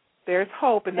 Yeah. There's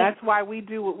hope, and that's why we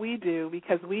do what we do,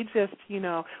 because we just, you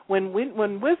know, when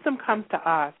wisdom comes to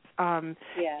us,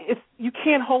 you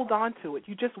can't hold on to it.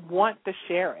 You just want to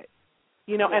share it,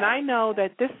 you know. And I know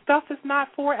that this stuff is not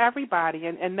for everybody,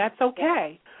 and that's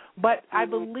okay. But I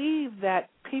believe that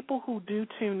people who do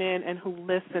tune in and who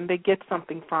listen, they get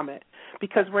something from it,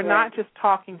 because we're not just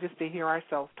talking just to hear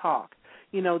ourselves talk.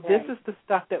 You know, this is the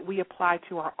stuff that we apply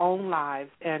to our own lives,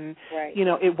 and, you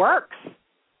know, it works.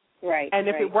 Right. And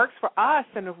if it works for us,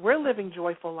 and if we're living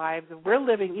joyful lives, if we're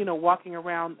living, you know, walking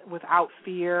around without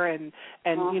fear and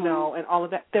you know, and all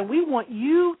of that, then we want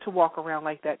you to walk around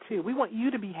like that too. We want you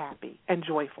to be happy and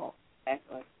joyful.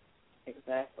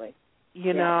 Exactly.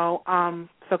 You know,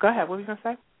 so go ahead. What were you going to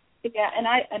say? Yeah,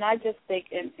 and I just think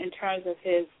in terms of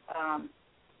his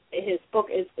book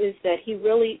is that he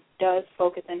really does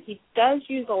focus, and he does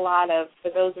use a lot of,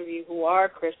 for those of you who are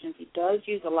Christians, he does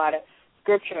use a lot of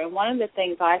Scripture, and one of the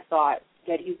things I thought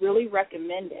that he really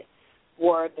recommended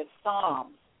were the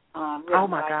Psalms. Oh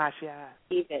my gosh, yeah.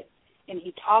 David, and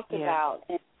he talked about,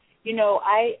 and you know,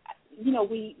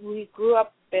 we grew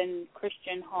up in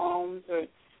Christian homes,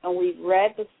 and we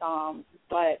read the Psalms,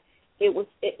 but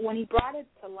when he brought it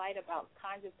to light about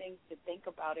kinds of things to think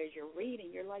about as you're reading,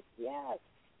 you're like, yes,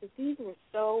 because these were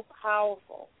so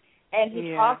powerful, and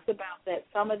he talks about that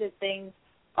some of the things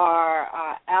are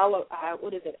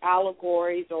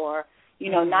allegories, or, you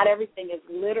know, not everything is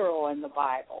literal in the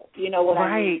Bible. You know what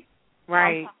I mean?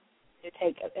 Right. To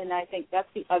take it. And I think that's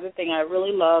the other thing I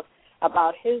really love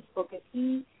about his book is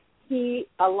he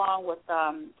along with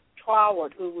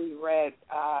Troward, who we read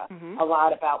a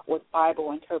lot about with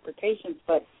Bible interpretations,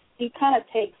 but he kind of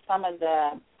takes some of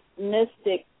the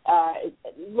mystic,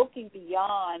 looking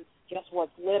beyond just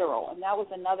what's literal. And that was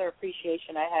another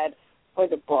appreciation I had for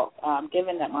the book,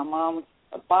 given that my mom was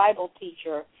a Bible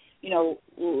teacher. You know,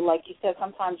 like you said,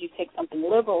 sometimes you take something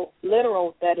literal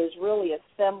that is really a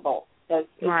symbol, that's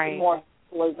more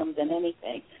symbolism than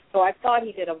anything. So I thought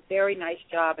he did a very nice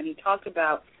job, and he talked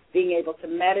about being able to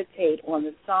meditate on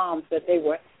the Psalms, that they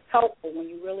were helpful when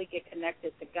you really get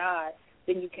connected to God.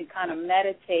 Then you can kind of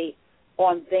meditate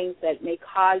on things that may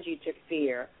cause you to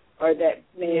fear, or that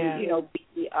may, you know,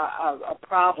 be a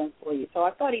problem for you. So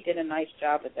I thought he did a nice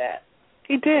job of that.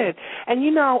 He did. And,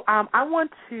 you know, I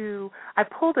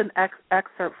pulled an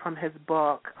excerpt from his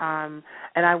book, and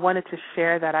I wanted to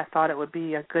share that. I thought it would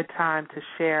be a good time to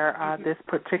share this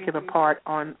particular part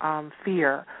on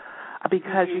fear,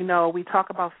 because, you know, we talk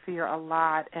about fear a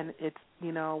lot, and it's,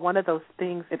 you know, one of those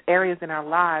things, areas in our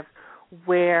lives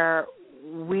where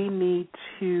we need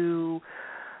to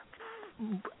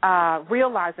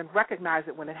realize and recognize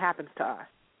it when it happens to us,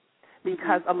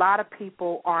 because a lot of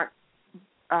people aren't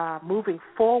moving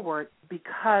forward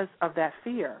because of that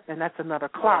fear, and that's another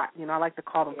clot. You know, I like to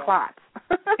call them clots.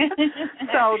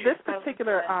 So this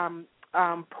particular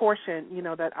portion, you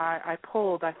know, that I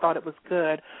pulled, I thought it was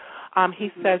good.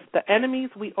 He says, the enemies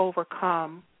we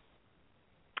overcome,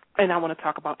 and I want to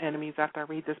talk about enemies after I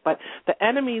read this, but the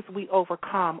enemies we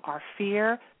overcome are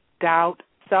fear, doubt,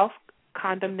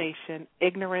 self-condemnation,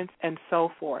 ignorance, and so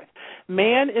forth.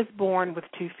 Man is born with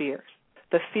two fears,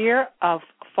 the fear of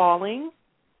falling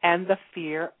and the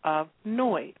fear of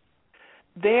noise.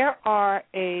 These are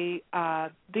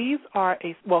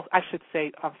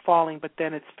falling, but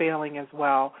then it's failing as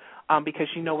well, because,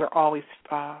 you know, we're always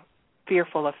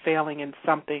fearful of failing in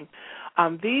something.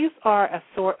 These are a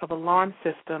sort of alarm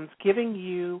systems given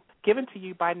to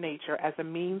you by nature as a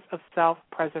means of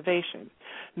self-preservation.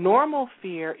 Normal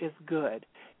fear is good.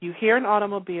 You hear an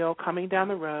automobile coming down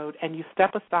the road, and you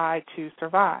step aside to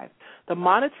survive. The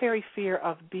monetary fear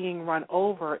of being run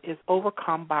over is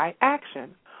overcome by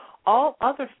action. All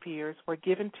other fears were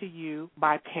given to you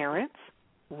by parents,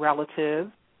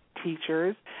 relatives,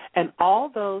 teachers, and all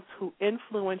those who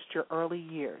influenced your early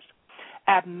years.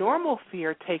 Abnormal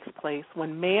fear takes place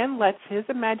when man lets his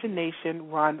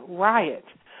imagination run riot.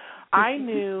 I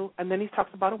knew, and then he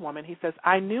talks about a woman. He says,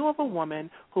 I knew of a woman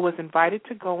who was invited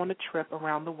to go on a trip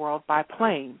around the world by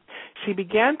plane. She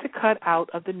began to cut out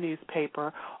of the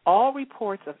newspaper all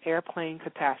reports of airplane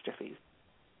catastrophes.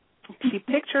 She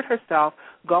pictured herself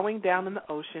going down in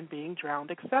the ocean, being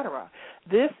drowned, etc.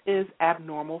 This is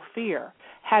abnormal fear.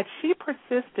 Had she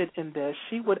persisted in this,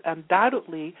 she would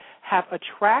undoubtedly have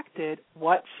attracted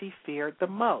what she feared the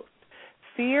most.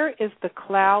 Fear is the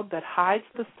cloud that hides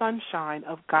the sunshine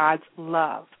of God's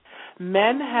love.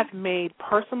 Men have made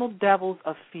personal devils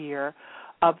of fear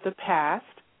of the past,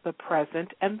 the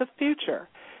present, and the future.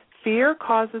 Fear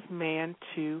causes man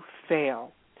to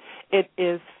fail. It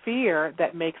is fear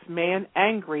that makes man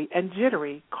angry and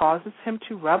jittery, causes him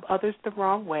to rub others the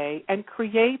wrong way, and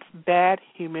creates bad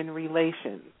human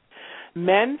relations.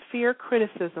 Men fear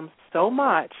criticism so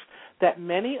much that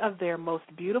many of their most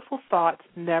beautiful thoughts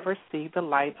never see the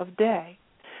light of day.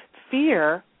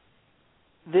 Fear,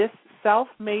 this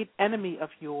self-made enemy of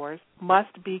yours,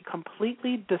 must be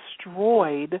completely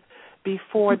destroyed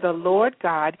before the Lord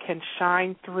God can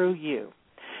shine through you.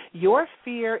 Your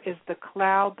fear is the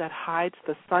cloud that hides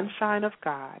the sunshine of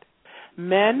God.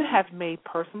 Men have made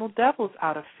personal devils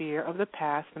out of fear of the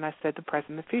past, and I said the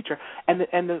present and the future. And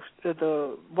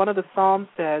the one of the Psalms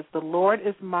says, the Lord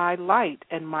is my light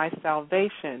and my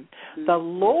salvation. Mm-hmm. The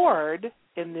Lord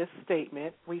in this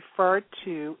statement referred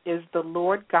to is the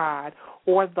Lord God,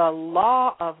 or the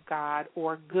law of God,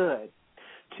 or good.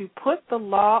 To put the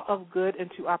law of good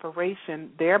into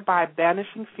operation, thereby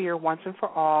banishing fear once and for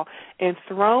all,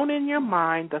 enthrone in your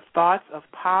mind the thoughts of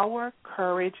power,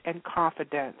 courage, and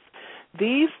confidence.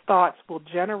 These thoughts will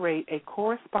generate a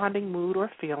corresponding mood or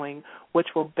feeling which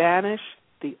will banish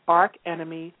the arch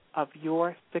enemy of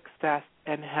your success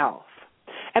and health.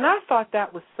 And I thought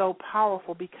that was so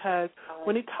powerful because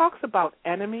when he talks about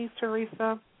enemies,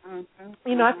 Teresa,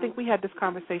 you know, I think we had this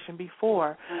conversation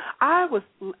before. I was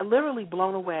literally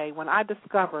blown away when I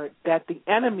discovered that the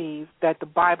enemies that the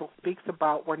Bible speaks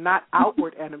about were not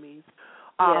outward enemies,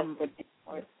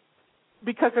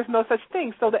 because there's no such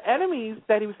thing. So the enemies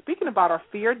that he was speaking about are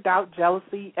fear, doubt,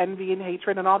 jealousy, envy, and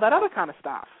hatred, and all that other kind of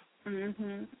stuff.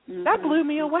 That blew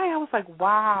me away. I was like,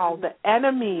 wow, the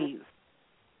enemies.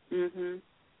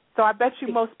 So I bet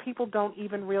you most people don't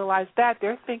even realize that.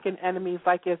 They're thinking enemies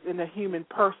like as in a human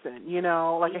person, you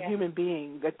know, like a human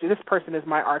being, that this person is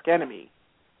my arch enemy.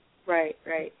 Right,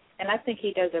 right. And I think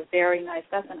he does a very nice,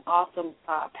 that's an awesome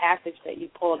passage that you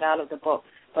pulled out of the book,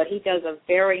 but he does a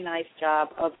very nice job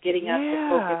of getting us to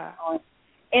focus on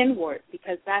inward,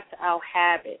 because that's our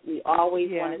habit. We always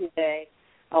want to say,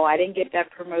 oh, I didn't get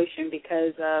that promotion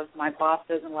because of my boss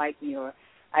doesn't like me, or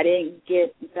I didn't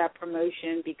get that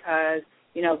promotion because,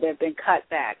 you know, there have been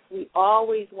cutbacks. We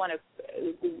always want to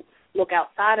look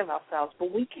outside of ourselves,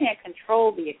 but we can't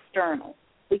control the external.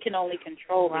 We can only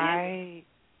control the internal.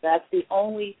 That's the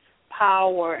only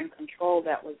power and control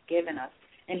that was given us.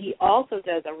 And he also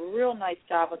does a real nice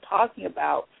job of talking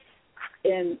about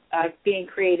in being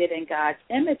created in God's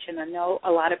image. And I know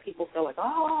a lot of people feel like,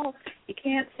 oh, you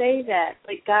can't say that.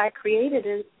 But God created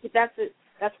us.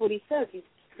 That's what he says. He's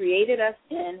created us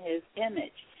in his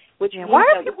image. Why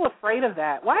are people afraid of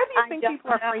that? Why do you think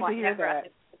people are afraid to hear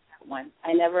that?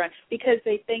 Because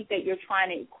they think that you're trying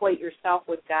to equate yourself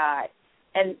with God.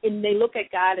 And they look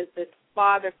at God as this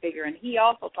father figure, and he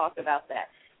also talked about that.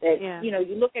 You know,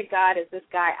 you look at God as this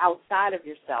guy outside of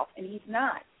yourself, and he's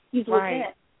not. He's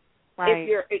within.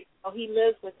 He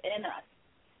lives within us,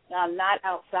 not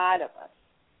outside of us.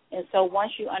 And so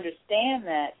once you understand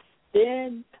that,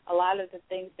 then a lot of the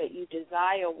things that you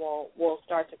desire will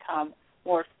start to come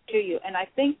more to you. And I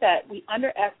think that we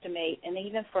underestimate, and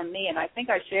even for me, and I think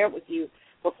I shared with you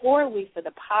before, Lisa,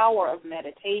 the power of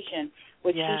meditation,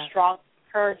 which he strongly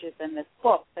encourages in this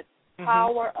book, the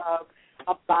power of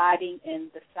abiding in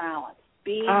the silence,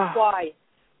 being quiet,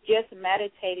 just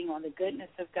meditating on the goodness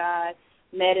of God,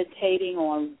 meditating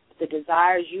on the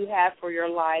desires you have for your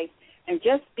life, and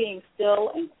just being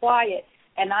still and quiet.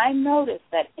 And I noticed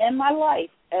that in my life,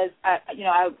 as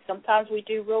sometimes we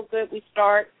do real good, we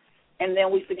start, and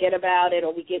then we forget about it,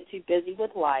 or we get too busy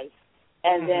with life,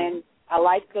 and then our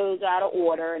life goes out of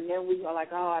order, and then we are like,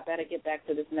 oh, I better get back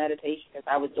to this meditation because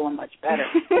I was doing much better.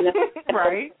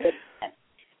 Right.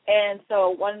 And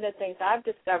so one of the things I've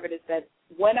discovered is that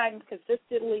when I'm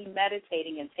consistently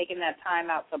meditating and taking that time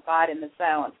out to abide in the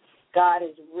silence, God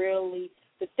is really,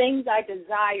 the things I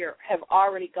desire have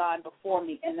already gone before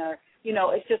me, and are, you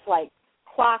know, it's just like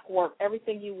clockwork.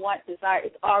 Everything you want, desire,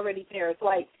 it's already there. It's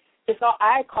like,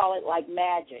 I call it like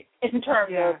magic in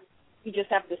terms of you just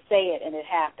have to say it and it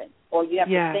happens, or you have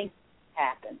to think it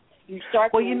happens. You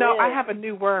start well, to you know, I live. have a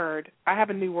new word. I have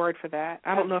a new word for that.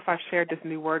 I don't know if I've shared this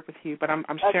new word with you, but I'm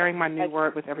sharing my new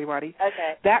word with everybody.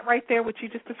 Okay. That right there, what you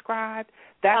just described,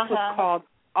 that's what's called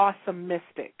awesome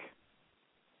mystic.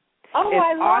 Oh, it's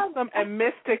I love awesome and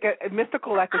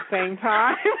mystical at the same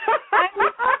time. I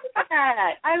love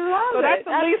that. I love so that's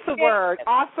a Lisa word,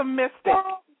 awesome mystic.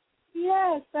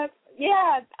 Yes,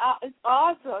 it's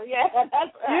awesome. Yeah,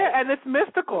 that's right. Yeah, and it's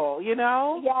mystical, you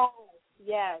know?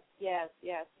 Yes.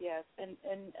 And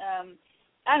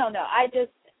I don't know.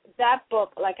 That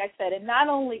book, like I said, and not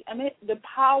only, the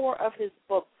power of his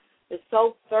book is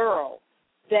so thorough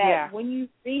that when you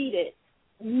read it,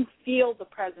 you feel the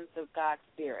presence of God's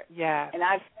Spirit. Yeah. And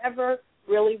I've never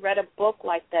really read a book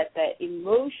like that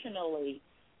emotionally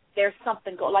there's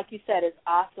something like you said, it's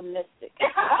awesome mystic.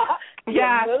 The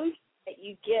emotion that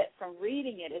you get from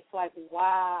reading it, it's like,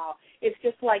 wow. It's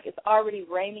just like it's already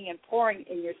raining and pouring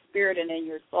in your spirit and in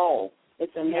your soul.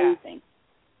 It's amazing.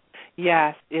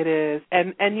 Yes, it is.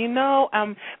 And you know,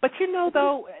 but you know,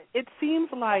 though, it seems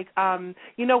like,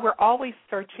 you know, we're always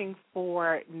searching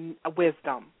for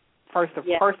wisdom. First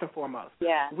and foremost,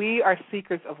 we are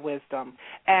seekers of wisdom,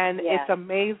 and it's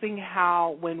amazing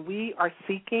how when we are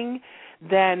seeking,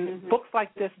 then books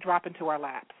like this drop into our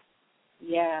laps.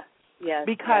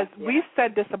 Because we've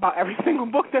said this about every single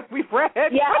book that we've read.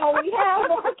 We have.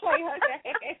 Okay.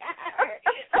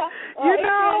 You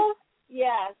know.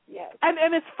 Yes.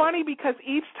 And it's funny because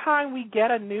each time we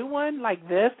get a new one like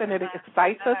this, and it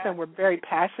excites us, and we're very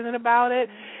passionate about it.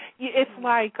 It's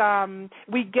like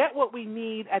we get what we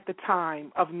need at the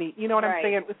time of need. You know what I'm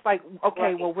saying? It's like,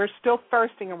 okay, well, we're still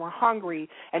thirsting and we're hungry.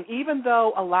 And even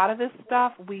though a lot of this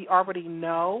stuff we already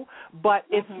know, but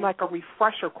it's like a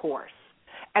refresher course.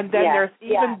 And then there's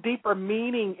even deeper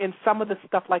meaning in some of the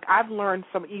stuff. Like I've learned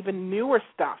some even newer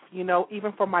stuff, you know,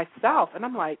 even for myself. And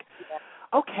I'm like,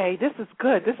 okay, this is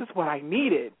good. This is what I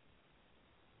needed.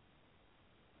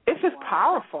 It's just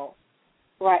powerful.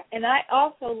 Right. And I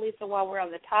also, Lisa, while we're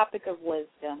on the topic of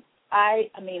wisdom,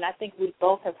 I think we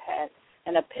both have had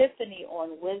an epiphany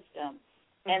on wisdom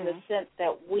in the sense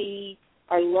that we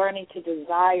are learning to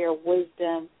desire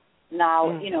wisdom,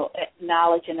 knowledge,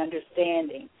 knowledge and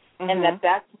understanding, and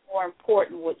that's more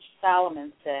important, which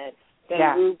Solomon said, than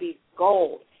ruby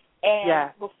gold.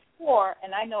 And before,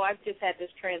 and I know I've just had this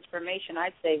transformation,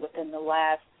 I'd say, within the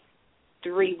last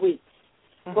 3 weeks.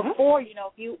 Before,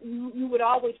 you would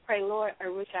always pray, Lord, I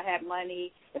wish I had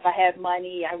money. If I had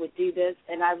money, I would do this.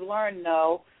 And I've learned,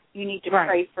 no, you need to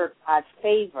pray for God's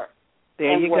favor.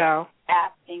 There you go.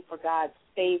 Asking for God's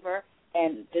favor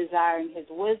and desiring his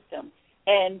wisdom.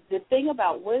 And the thing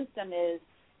about wisdom is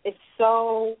it's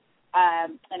so,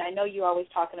 and I know you're always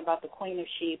talking about the Queen of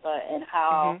Sheba and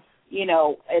how,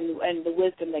 and the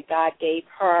wisdom that God gave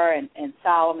her and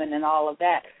Solomon and all of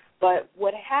that. But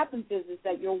what happens is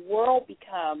that your world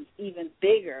becomes even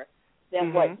bigger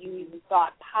than what you even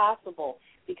thought possible,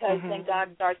 because then God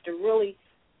starts to really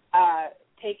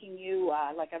taking you,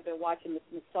 like I've been watching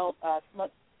the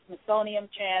Smithsonian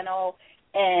Channel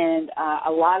and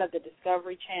a lot of the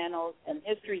Discovery Channels and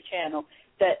History Channel,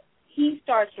 that he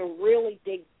starts to really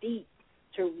dig deep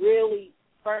to really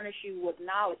furnish you with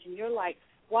knowledge. And you're like,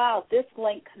 wow, this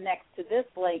link connects to this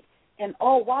link, and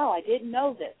oh, wow, I didn't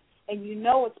know this. And you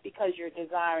know it's because you're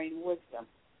desiring wisdom.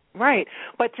 Right.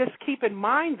 But just keep in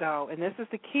mind, though, and this is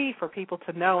the key for people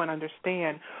to know and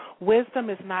understand, wisdom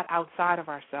is not outside of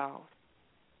ourselves.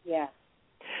 Yeah.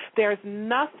 There's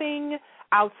nothing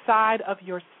outside of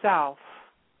yourself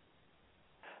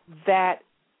that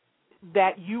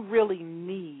you really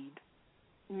need,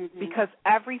 because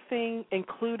everything,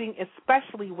 including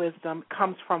especially wisdom,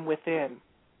 comes from within.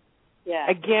 Yeah.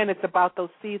 Again, it's about those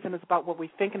seeds, and it's about what we're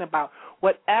thinking about.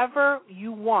 Whatever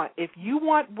you want, if you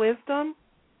want wisdom,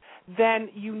 then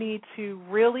you need to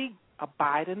really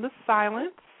abide in the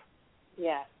silence.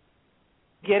 Yeah.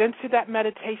 Get into that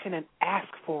meditation and ask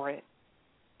for it.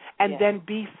 And then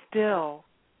be still,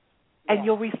 and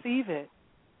you'll receive it.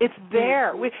 It's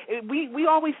there. We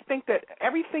always think that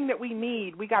everything that we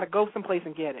need, we got to go someplace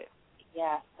and get it.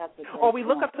 Yeah, that's a good Or we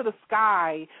look up to the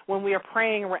sky when we are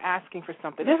praying and we're asking for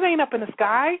something. This ain't up in the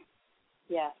sky.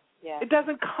 Yeah. It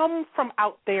doesn't come from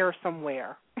out there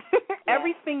somewhere.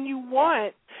 Everything you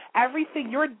want, everything,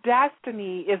 your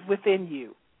destiny is within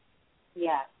you.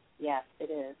 Yes, it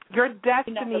is. Your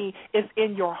destiny is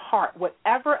in your heart.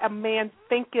 Whatever a man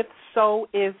thinketh, so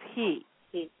is he.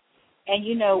 And,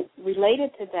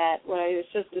 related to that, what I was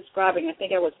just describing, I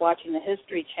think I was watching the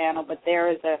History Channel, but there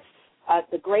is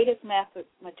the greatest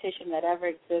mathematician that ever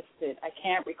existed. I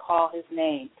can't recall his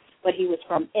name, but he was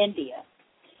from India.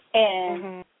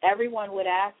 And everyone would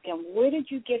ask him, where did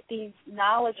you get these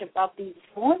knowledge about these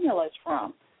formulas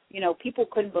from? You know, people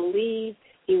couldn't believe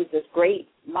he was this great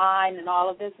mind and all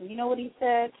of this. And you know what he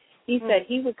said? He said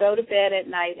he would go to bed at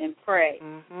night and pray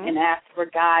and ask for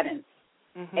guidance.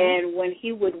 And when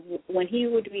he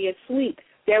would be asleep,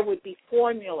 there would be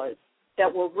formulas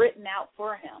that were written out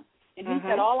for him. And he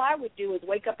said, all I would do is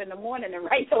wake up in the morning and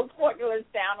write those formulas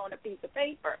down on a piece of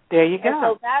paper. There you go. And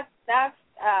so that's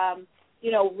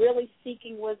you know, really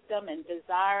seeking wisdom and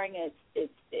desiring it.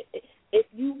 If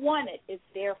you want it, it's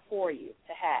there for you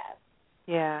to have.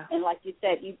 Yeah. And like you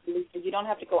said, Lisa, you don't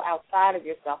have to go outside of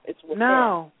yourself. It's within.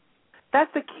 No. That's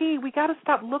the key. We got to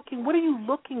stop looking. What are you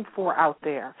looking for out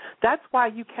there? That's why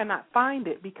you cannot find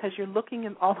it, because you're looking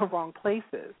in all the wrong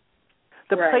places.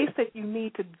 The place that you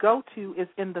need to go to is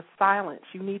in the silence.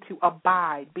 You need to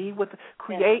abide,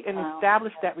 create and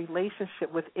establish that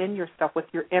relationship within yourself, with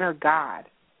your inner God,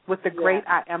 with the great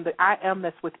I am, the I am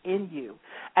that's within you.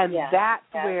 And that's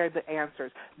where the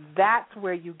answers, that's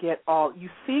where you get all. You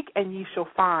seek and you shall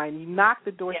find. You knock,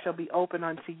 the door shall be open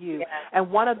unto you.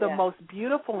 And one of the most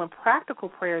beautiful and practical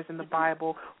prayers in the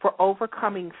Bible for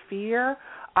overcoming fear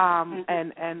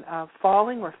and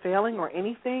falling or failing or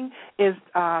anything is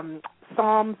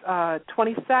Psalms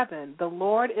 27. The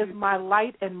Lord is my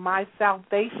light and my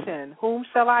salvation. Whom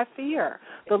shall I fear?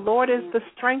 The Lord is the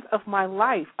strength of my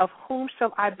life. Of whom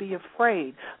shall I be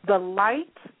afraid? The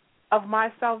light of my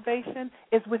salvation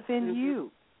is within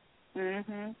you.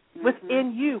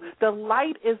 Within you. The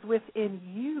light is within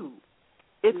you.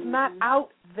 It's not out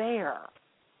there.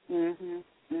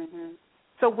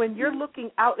 So when you're looking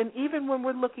out, and even when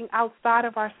we're looking outside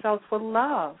of ourselves for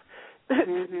love,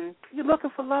 you're looking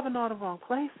for love in all the wrong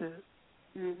places.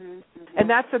 And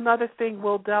that's another thing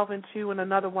we'll delve into in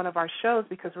another one of our shows,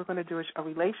 because we're going to do a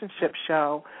relationship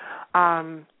show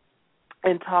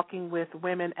and talking with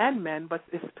women and men, but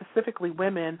specifically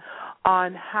women,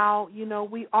 on how, you know,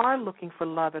 we are looking for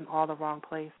love in all the wrong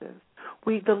places.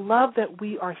 The love that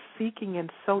we are seeking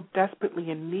and so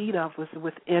desperately in need of is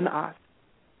within us.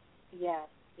 Yes.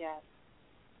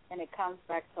 And it comes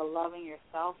back to loving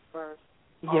yourself first.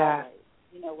 Yes. Always.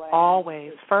 You know what always. I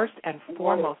mean? First and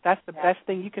foremost. That's the best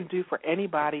thing you can do for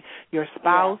anybody, your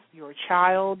spouse, your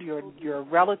child, your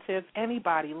relatives,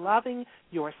 anybody. Loving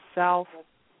yourself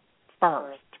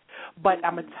first. But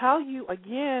I'm going to tell you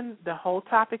again, the whole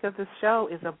topic of this show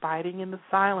is abiding in the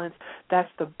silence. That's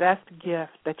the best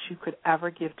gift that you could ever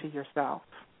give to yourself.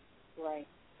 Right.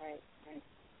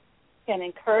 And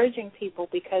encouraging people,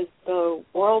 because the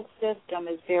world system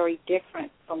is very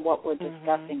different from what we're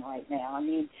discussing right now. I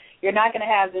mean, you're not going to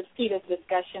have this heated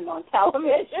discussion on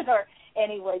television or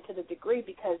anyway to the degree,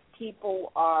 because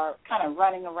people are kind of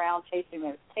running around chasing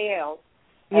their tails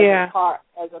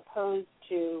as opposed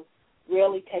to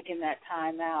really taking that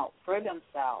time out for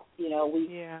themselves. You know,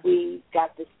 we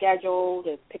got the schedule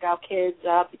to pick our kids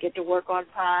up, to get to work on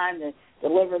time, to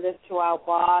deliver this to our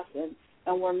boss, and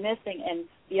we're missing. And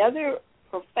the other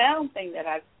profound thing that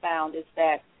I've found is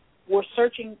that we're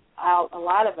searching out, a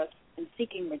lot of us, and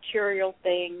seeking material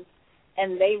things,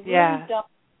 and they really don't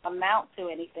amount to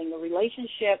anything. The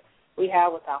relationship we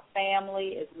have with our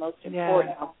family is most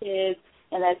important, our kids.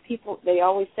 And as people, they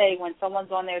always say, when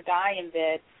someone's on their dying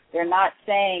bed, they're not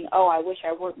saying, oh, I wish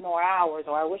I worked more hours,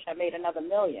 or I wish I made another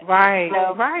million. Right,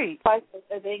 But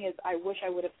the thing is, I wish I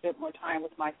would have spent more time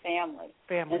with my family.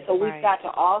 And so we've got to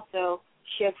also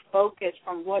shift focus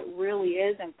from what really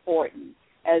is important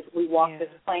as we walk this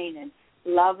plane, and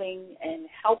loving and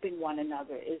helping one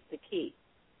another is the key.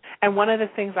 And one of the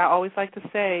things I always like to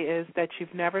say is that you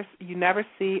never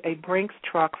see a Brinks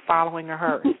truck following a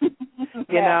hearse,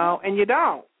 you know, and you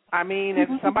don't. I mean, if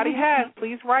somebody has,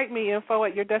 please write me,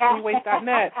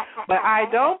 info@yourdestinywaste.net. But I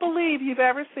don't believe you've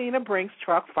ever seen a Brinks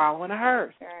truck following a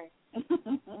hearse.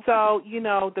 So, you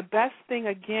know, the best thing,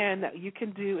 again, that you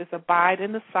can do is abide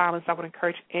in the silence. I would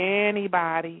encourage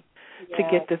anybody to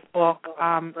get this book.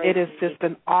 It is just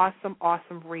an awesome,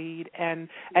 awesome read, and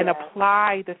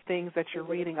apply the things that you're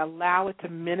reading. Allow it to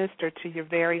minister to your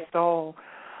very soul.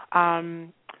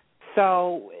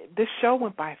 So this show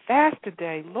went by fast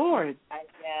today, Lord.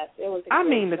 Yes, it was. I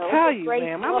mean to tell you,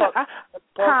 ma'am. The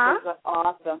book was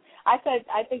awesome. I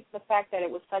think the fact that it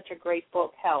was such a great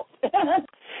book helped.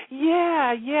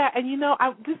 Yeah, and you know,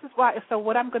 this is why. So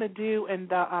what I'm going to do, and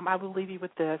I will leave you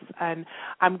with this, and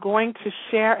I'm going to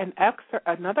share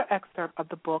another excerpt of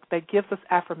the book that gives us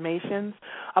affirmations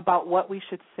about what we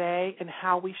should say and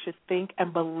how we should think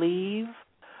and believe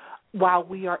while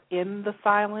we are in the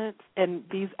silence. And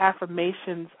these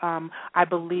affirmations, I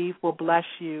believe, will bless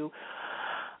you.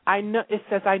 I know it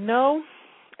says, I know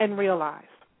and realize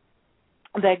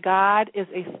that God is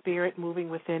a spirit moving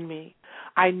within me.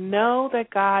 I know that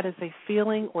God is a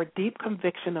feeling or deep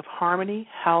conviction of harmony,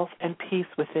 health, and peace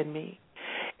within me.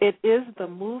 It is the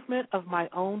movement of my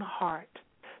own heart.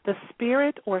 The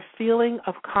spirit or feeling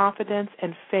of confidence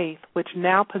and faith which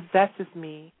now possesses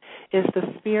me is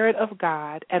the Spirit of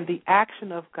God and the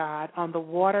action of God on the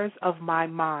waters of my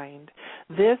mind.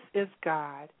 This is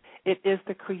God. It is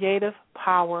the creative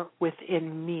power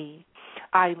within me.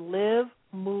 I live,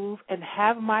 move, and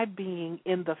have my being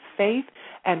in the faith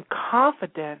and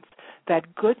confidence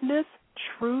that goodness,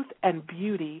 truth, and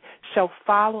beauty shall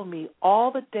follow me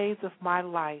all the days of my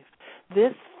life.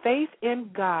 This faith in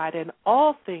God and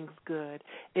all things good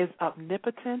is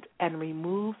omnipotent and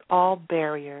removes all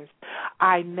barriers.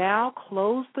 I now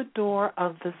close the door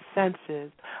of the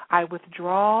senses. I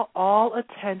withdraw all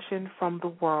attention from the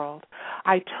world.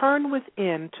 I turn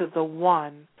within to the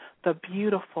one, the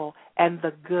beautiful, and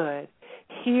the good.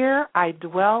 Here I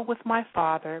dwell with my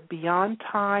Father beyond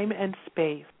time and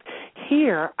space.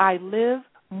 Here I live,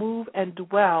 move, and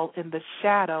dwell in the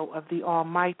shadow of the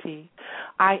Almighty.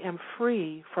 I am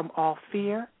free from all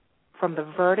fear, from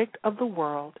the verdict of the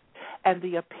world, and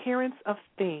the appearance of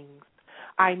things.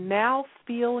 I now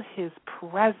feel His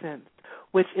presence,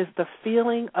 which is the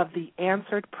feeling of the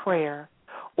answered prayer,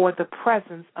 or the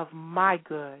presence of my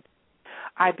good.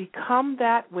 I become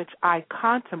that which I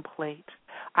contemplate.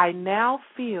 I now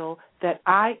feel that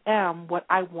I am what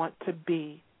I want to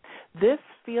be. This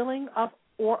feeling of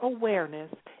or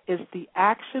awareness is the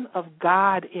action of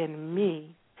God in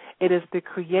me. It is the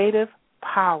creative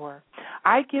power.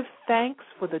 I give thanks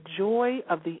for the joy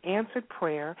of the answered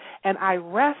prayer, and I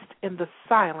rest in the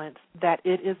silence that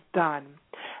it is done.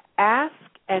 Ask,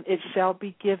 and it shall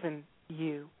be given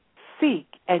you. Seek,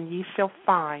 and ye shall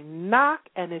find. Knock,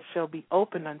 and it shall be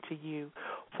opened unto you.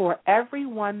 For every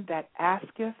one that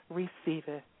asketh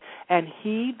receiveth, and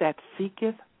he that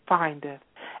seeketh findeth,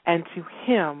 and to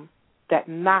him that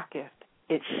knocketh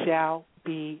it shall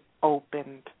be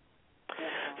opened.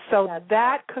 So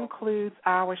that concludes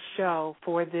our show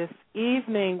for this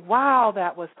evening. Wow,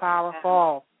 that was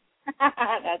powerful.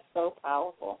 That's so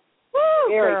powerful. Woo,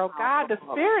 Very girl, powerful. God, the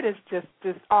Spirit is just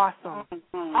awesome.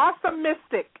 Mm-hmm. Awesome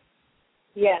mystic.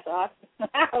 Yes, awesome.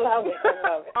 I love it.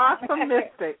 Awesome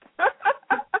mystic.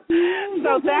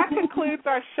 So that concludes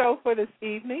our show for this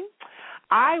evening.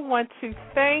 I want to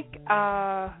thank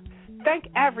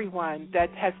everyone that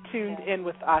has tuned in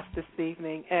with us this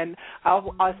evening. And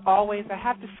as always, I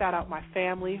have to shout out my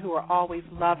family who are always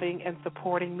loving and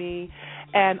supporting me,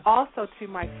 and also to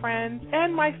my friends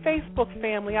and my Facebook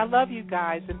family. I love you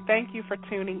guys, and thank you for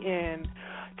tuning in.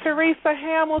 Teresa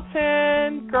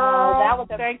Hamilton, girl, that was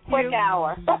a quick you.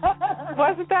 hour.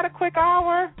 Wasn't that a quick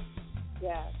hour?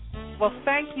 Yes. Well,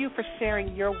 thank you for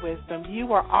sharing your wisdom.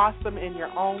 You are awesome in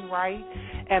your own right,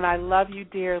 and I love you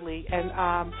dearly. And,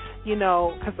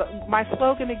 because my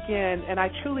slogan again, and I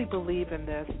truly believe in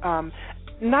this,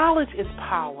 knowledge is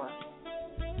power.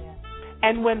 Yeah.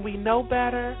 And when we know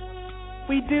better,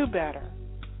 we do better.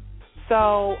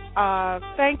 So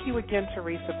thank you again,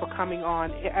 Teresa, for coming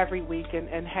on every week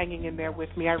and hanging in there with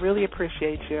me. I really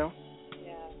appreciate you.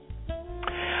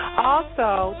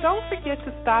 Also, don't forget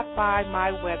to stop by my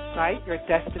website,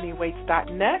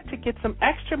 yourdestinywaits.net, to get some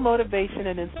extra motivation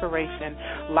and inspiration.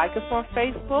 Like us on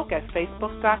Facebook at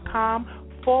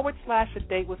facebook.com/A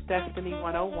Date with Destiny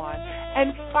 101,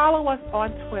 and follow us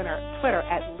on Twitter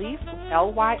at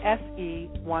LYSE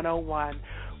 101.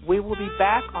 We will be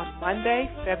back on Monday,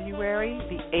 February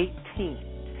the 18th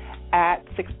at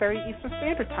 6:30 Eastern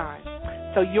Standard Time.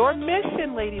 So your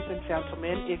mission, ladies and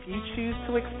gentlemen, if you choose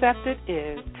to accept it,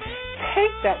 is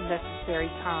take that necessary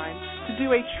time to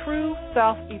do a true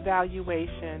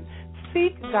self-evaluation.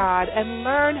 Seek God and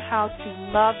learn how to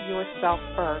love yourself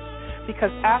first,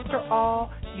 because after all,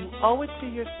 you owe it to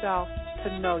yourself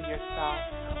to know yourself.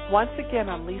 Once again,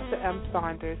 I'm Lisa M.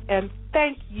 Saunders, and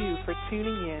thank you for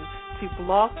tuning in to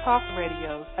Blog Talk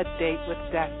Radio's A Date with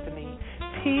Destiny.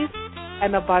 Peace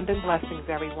and abundant blessings,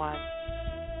 everyone.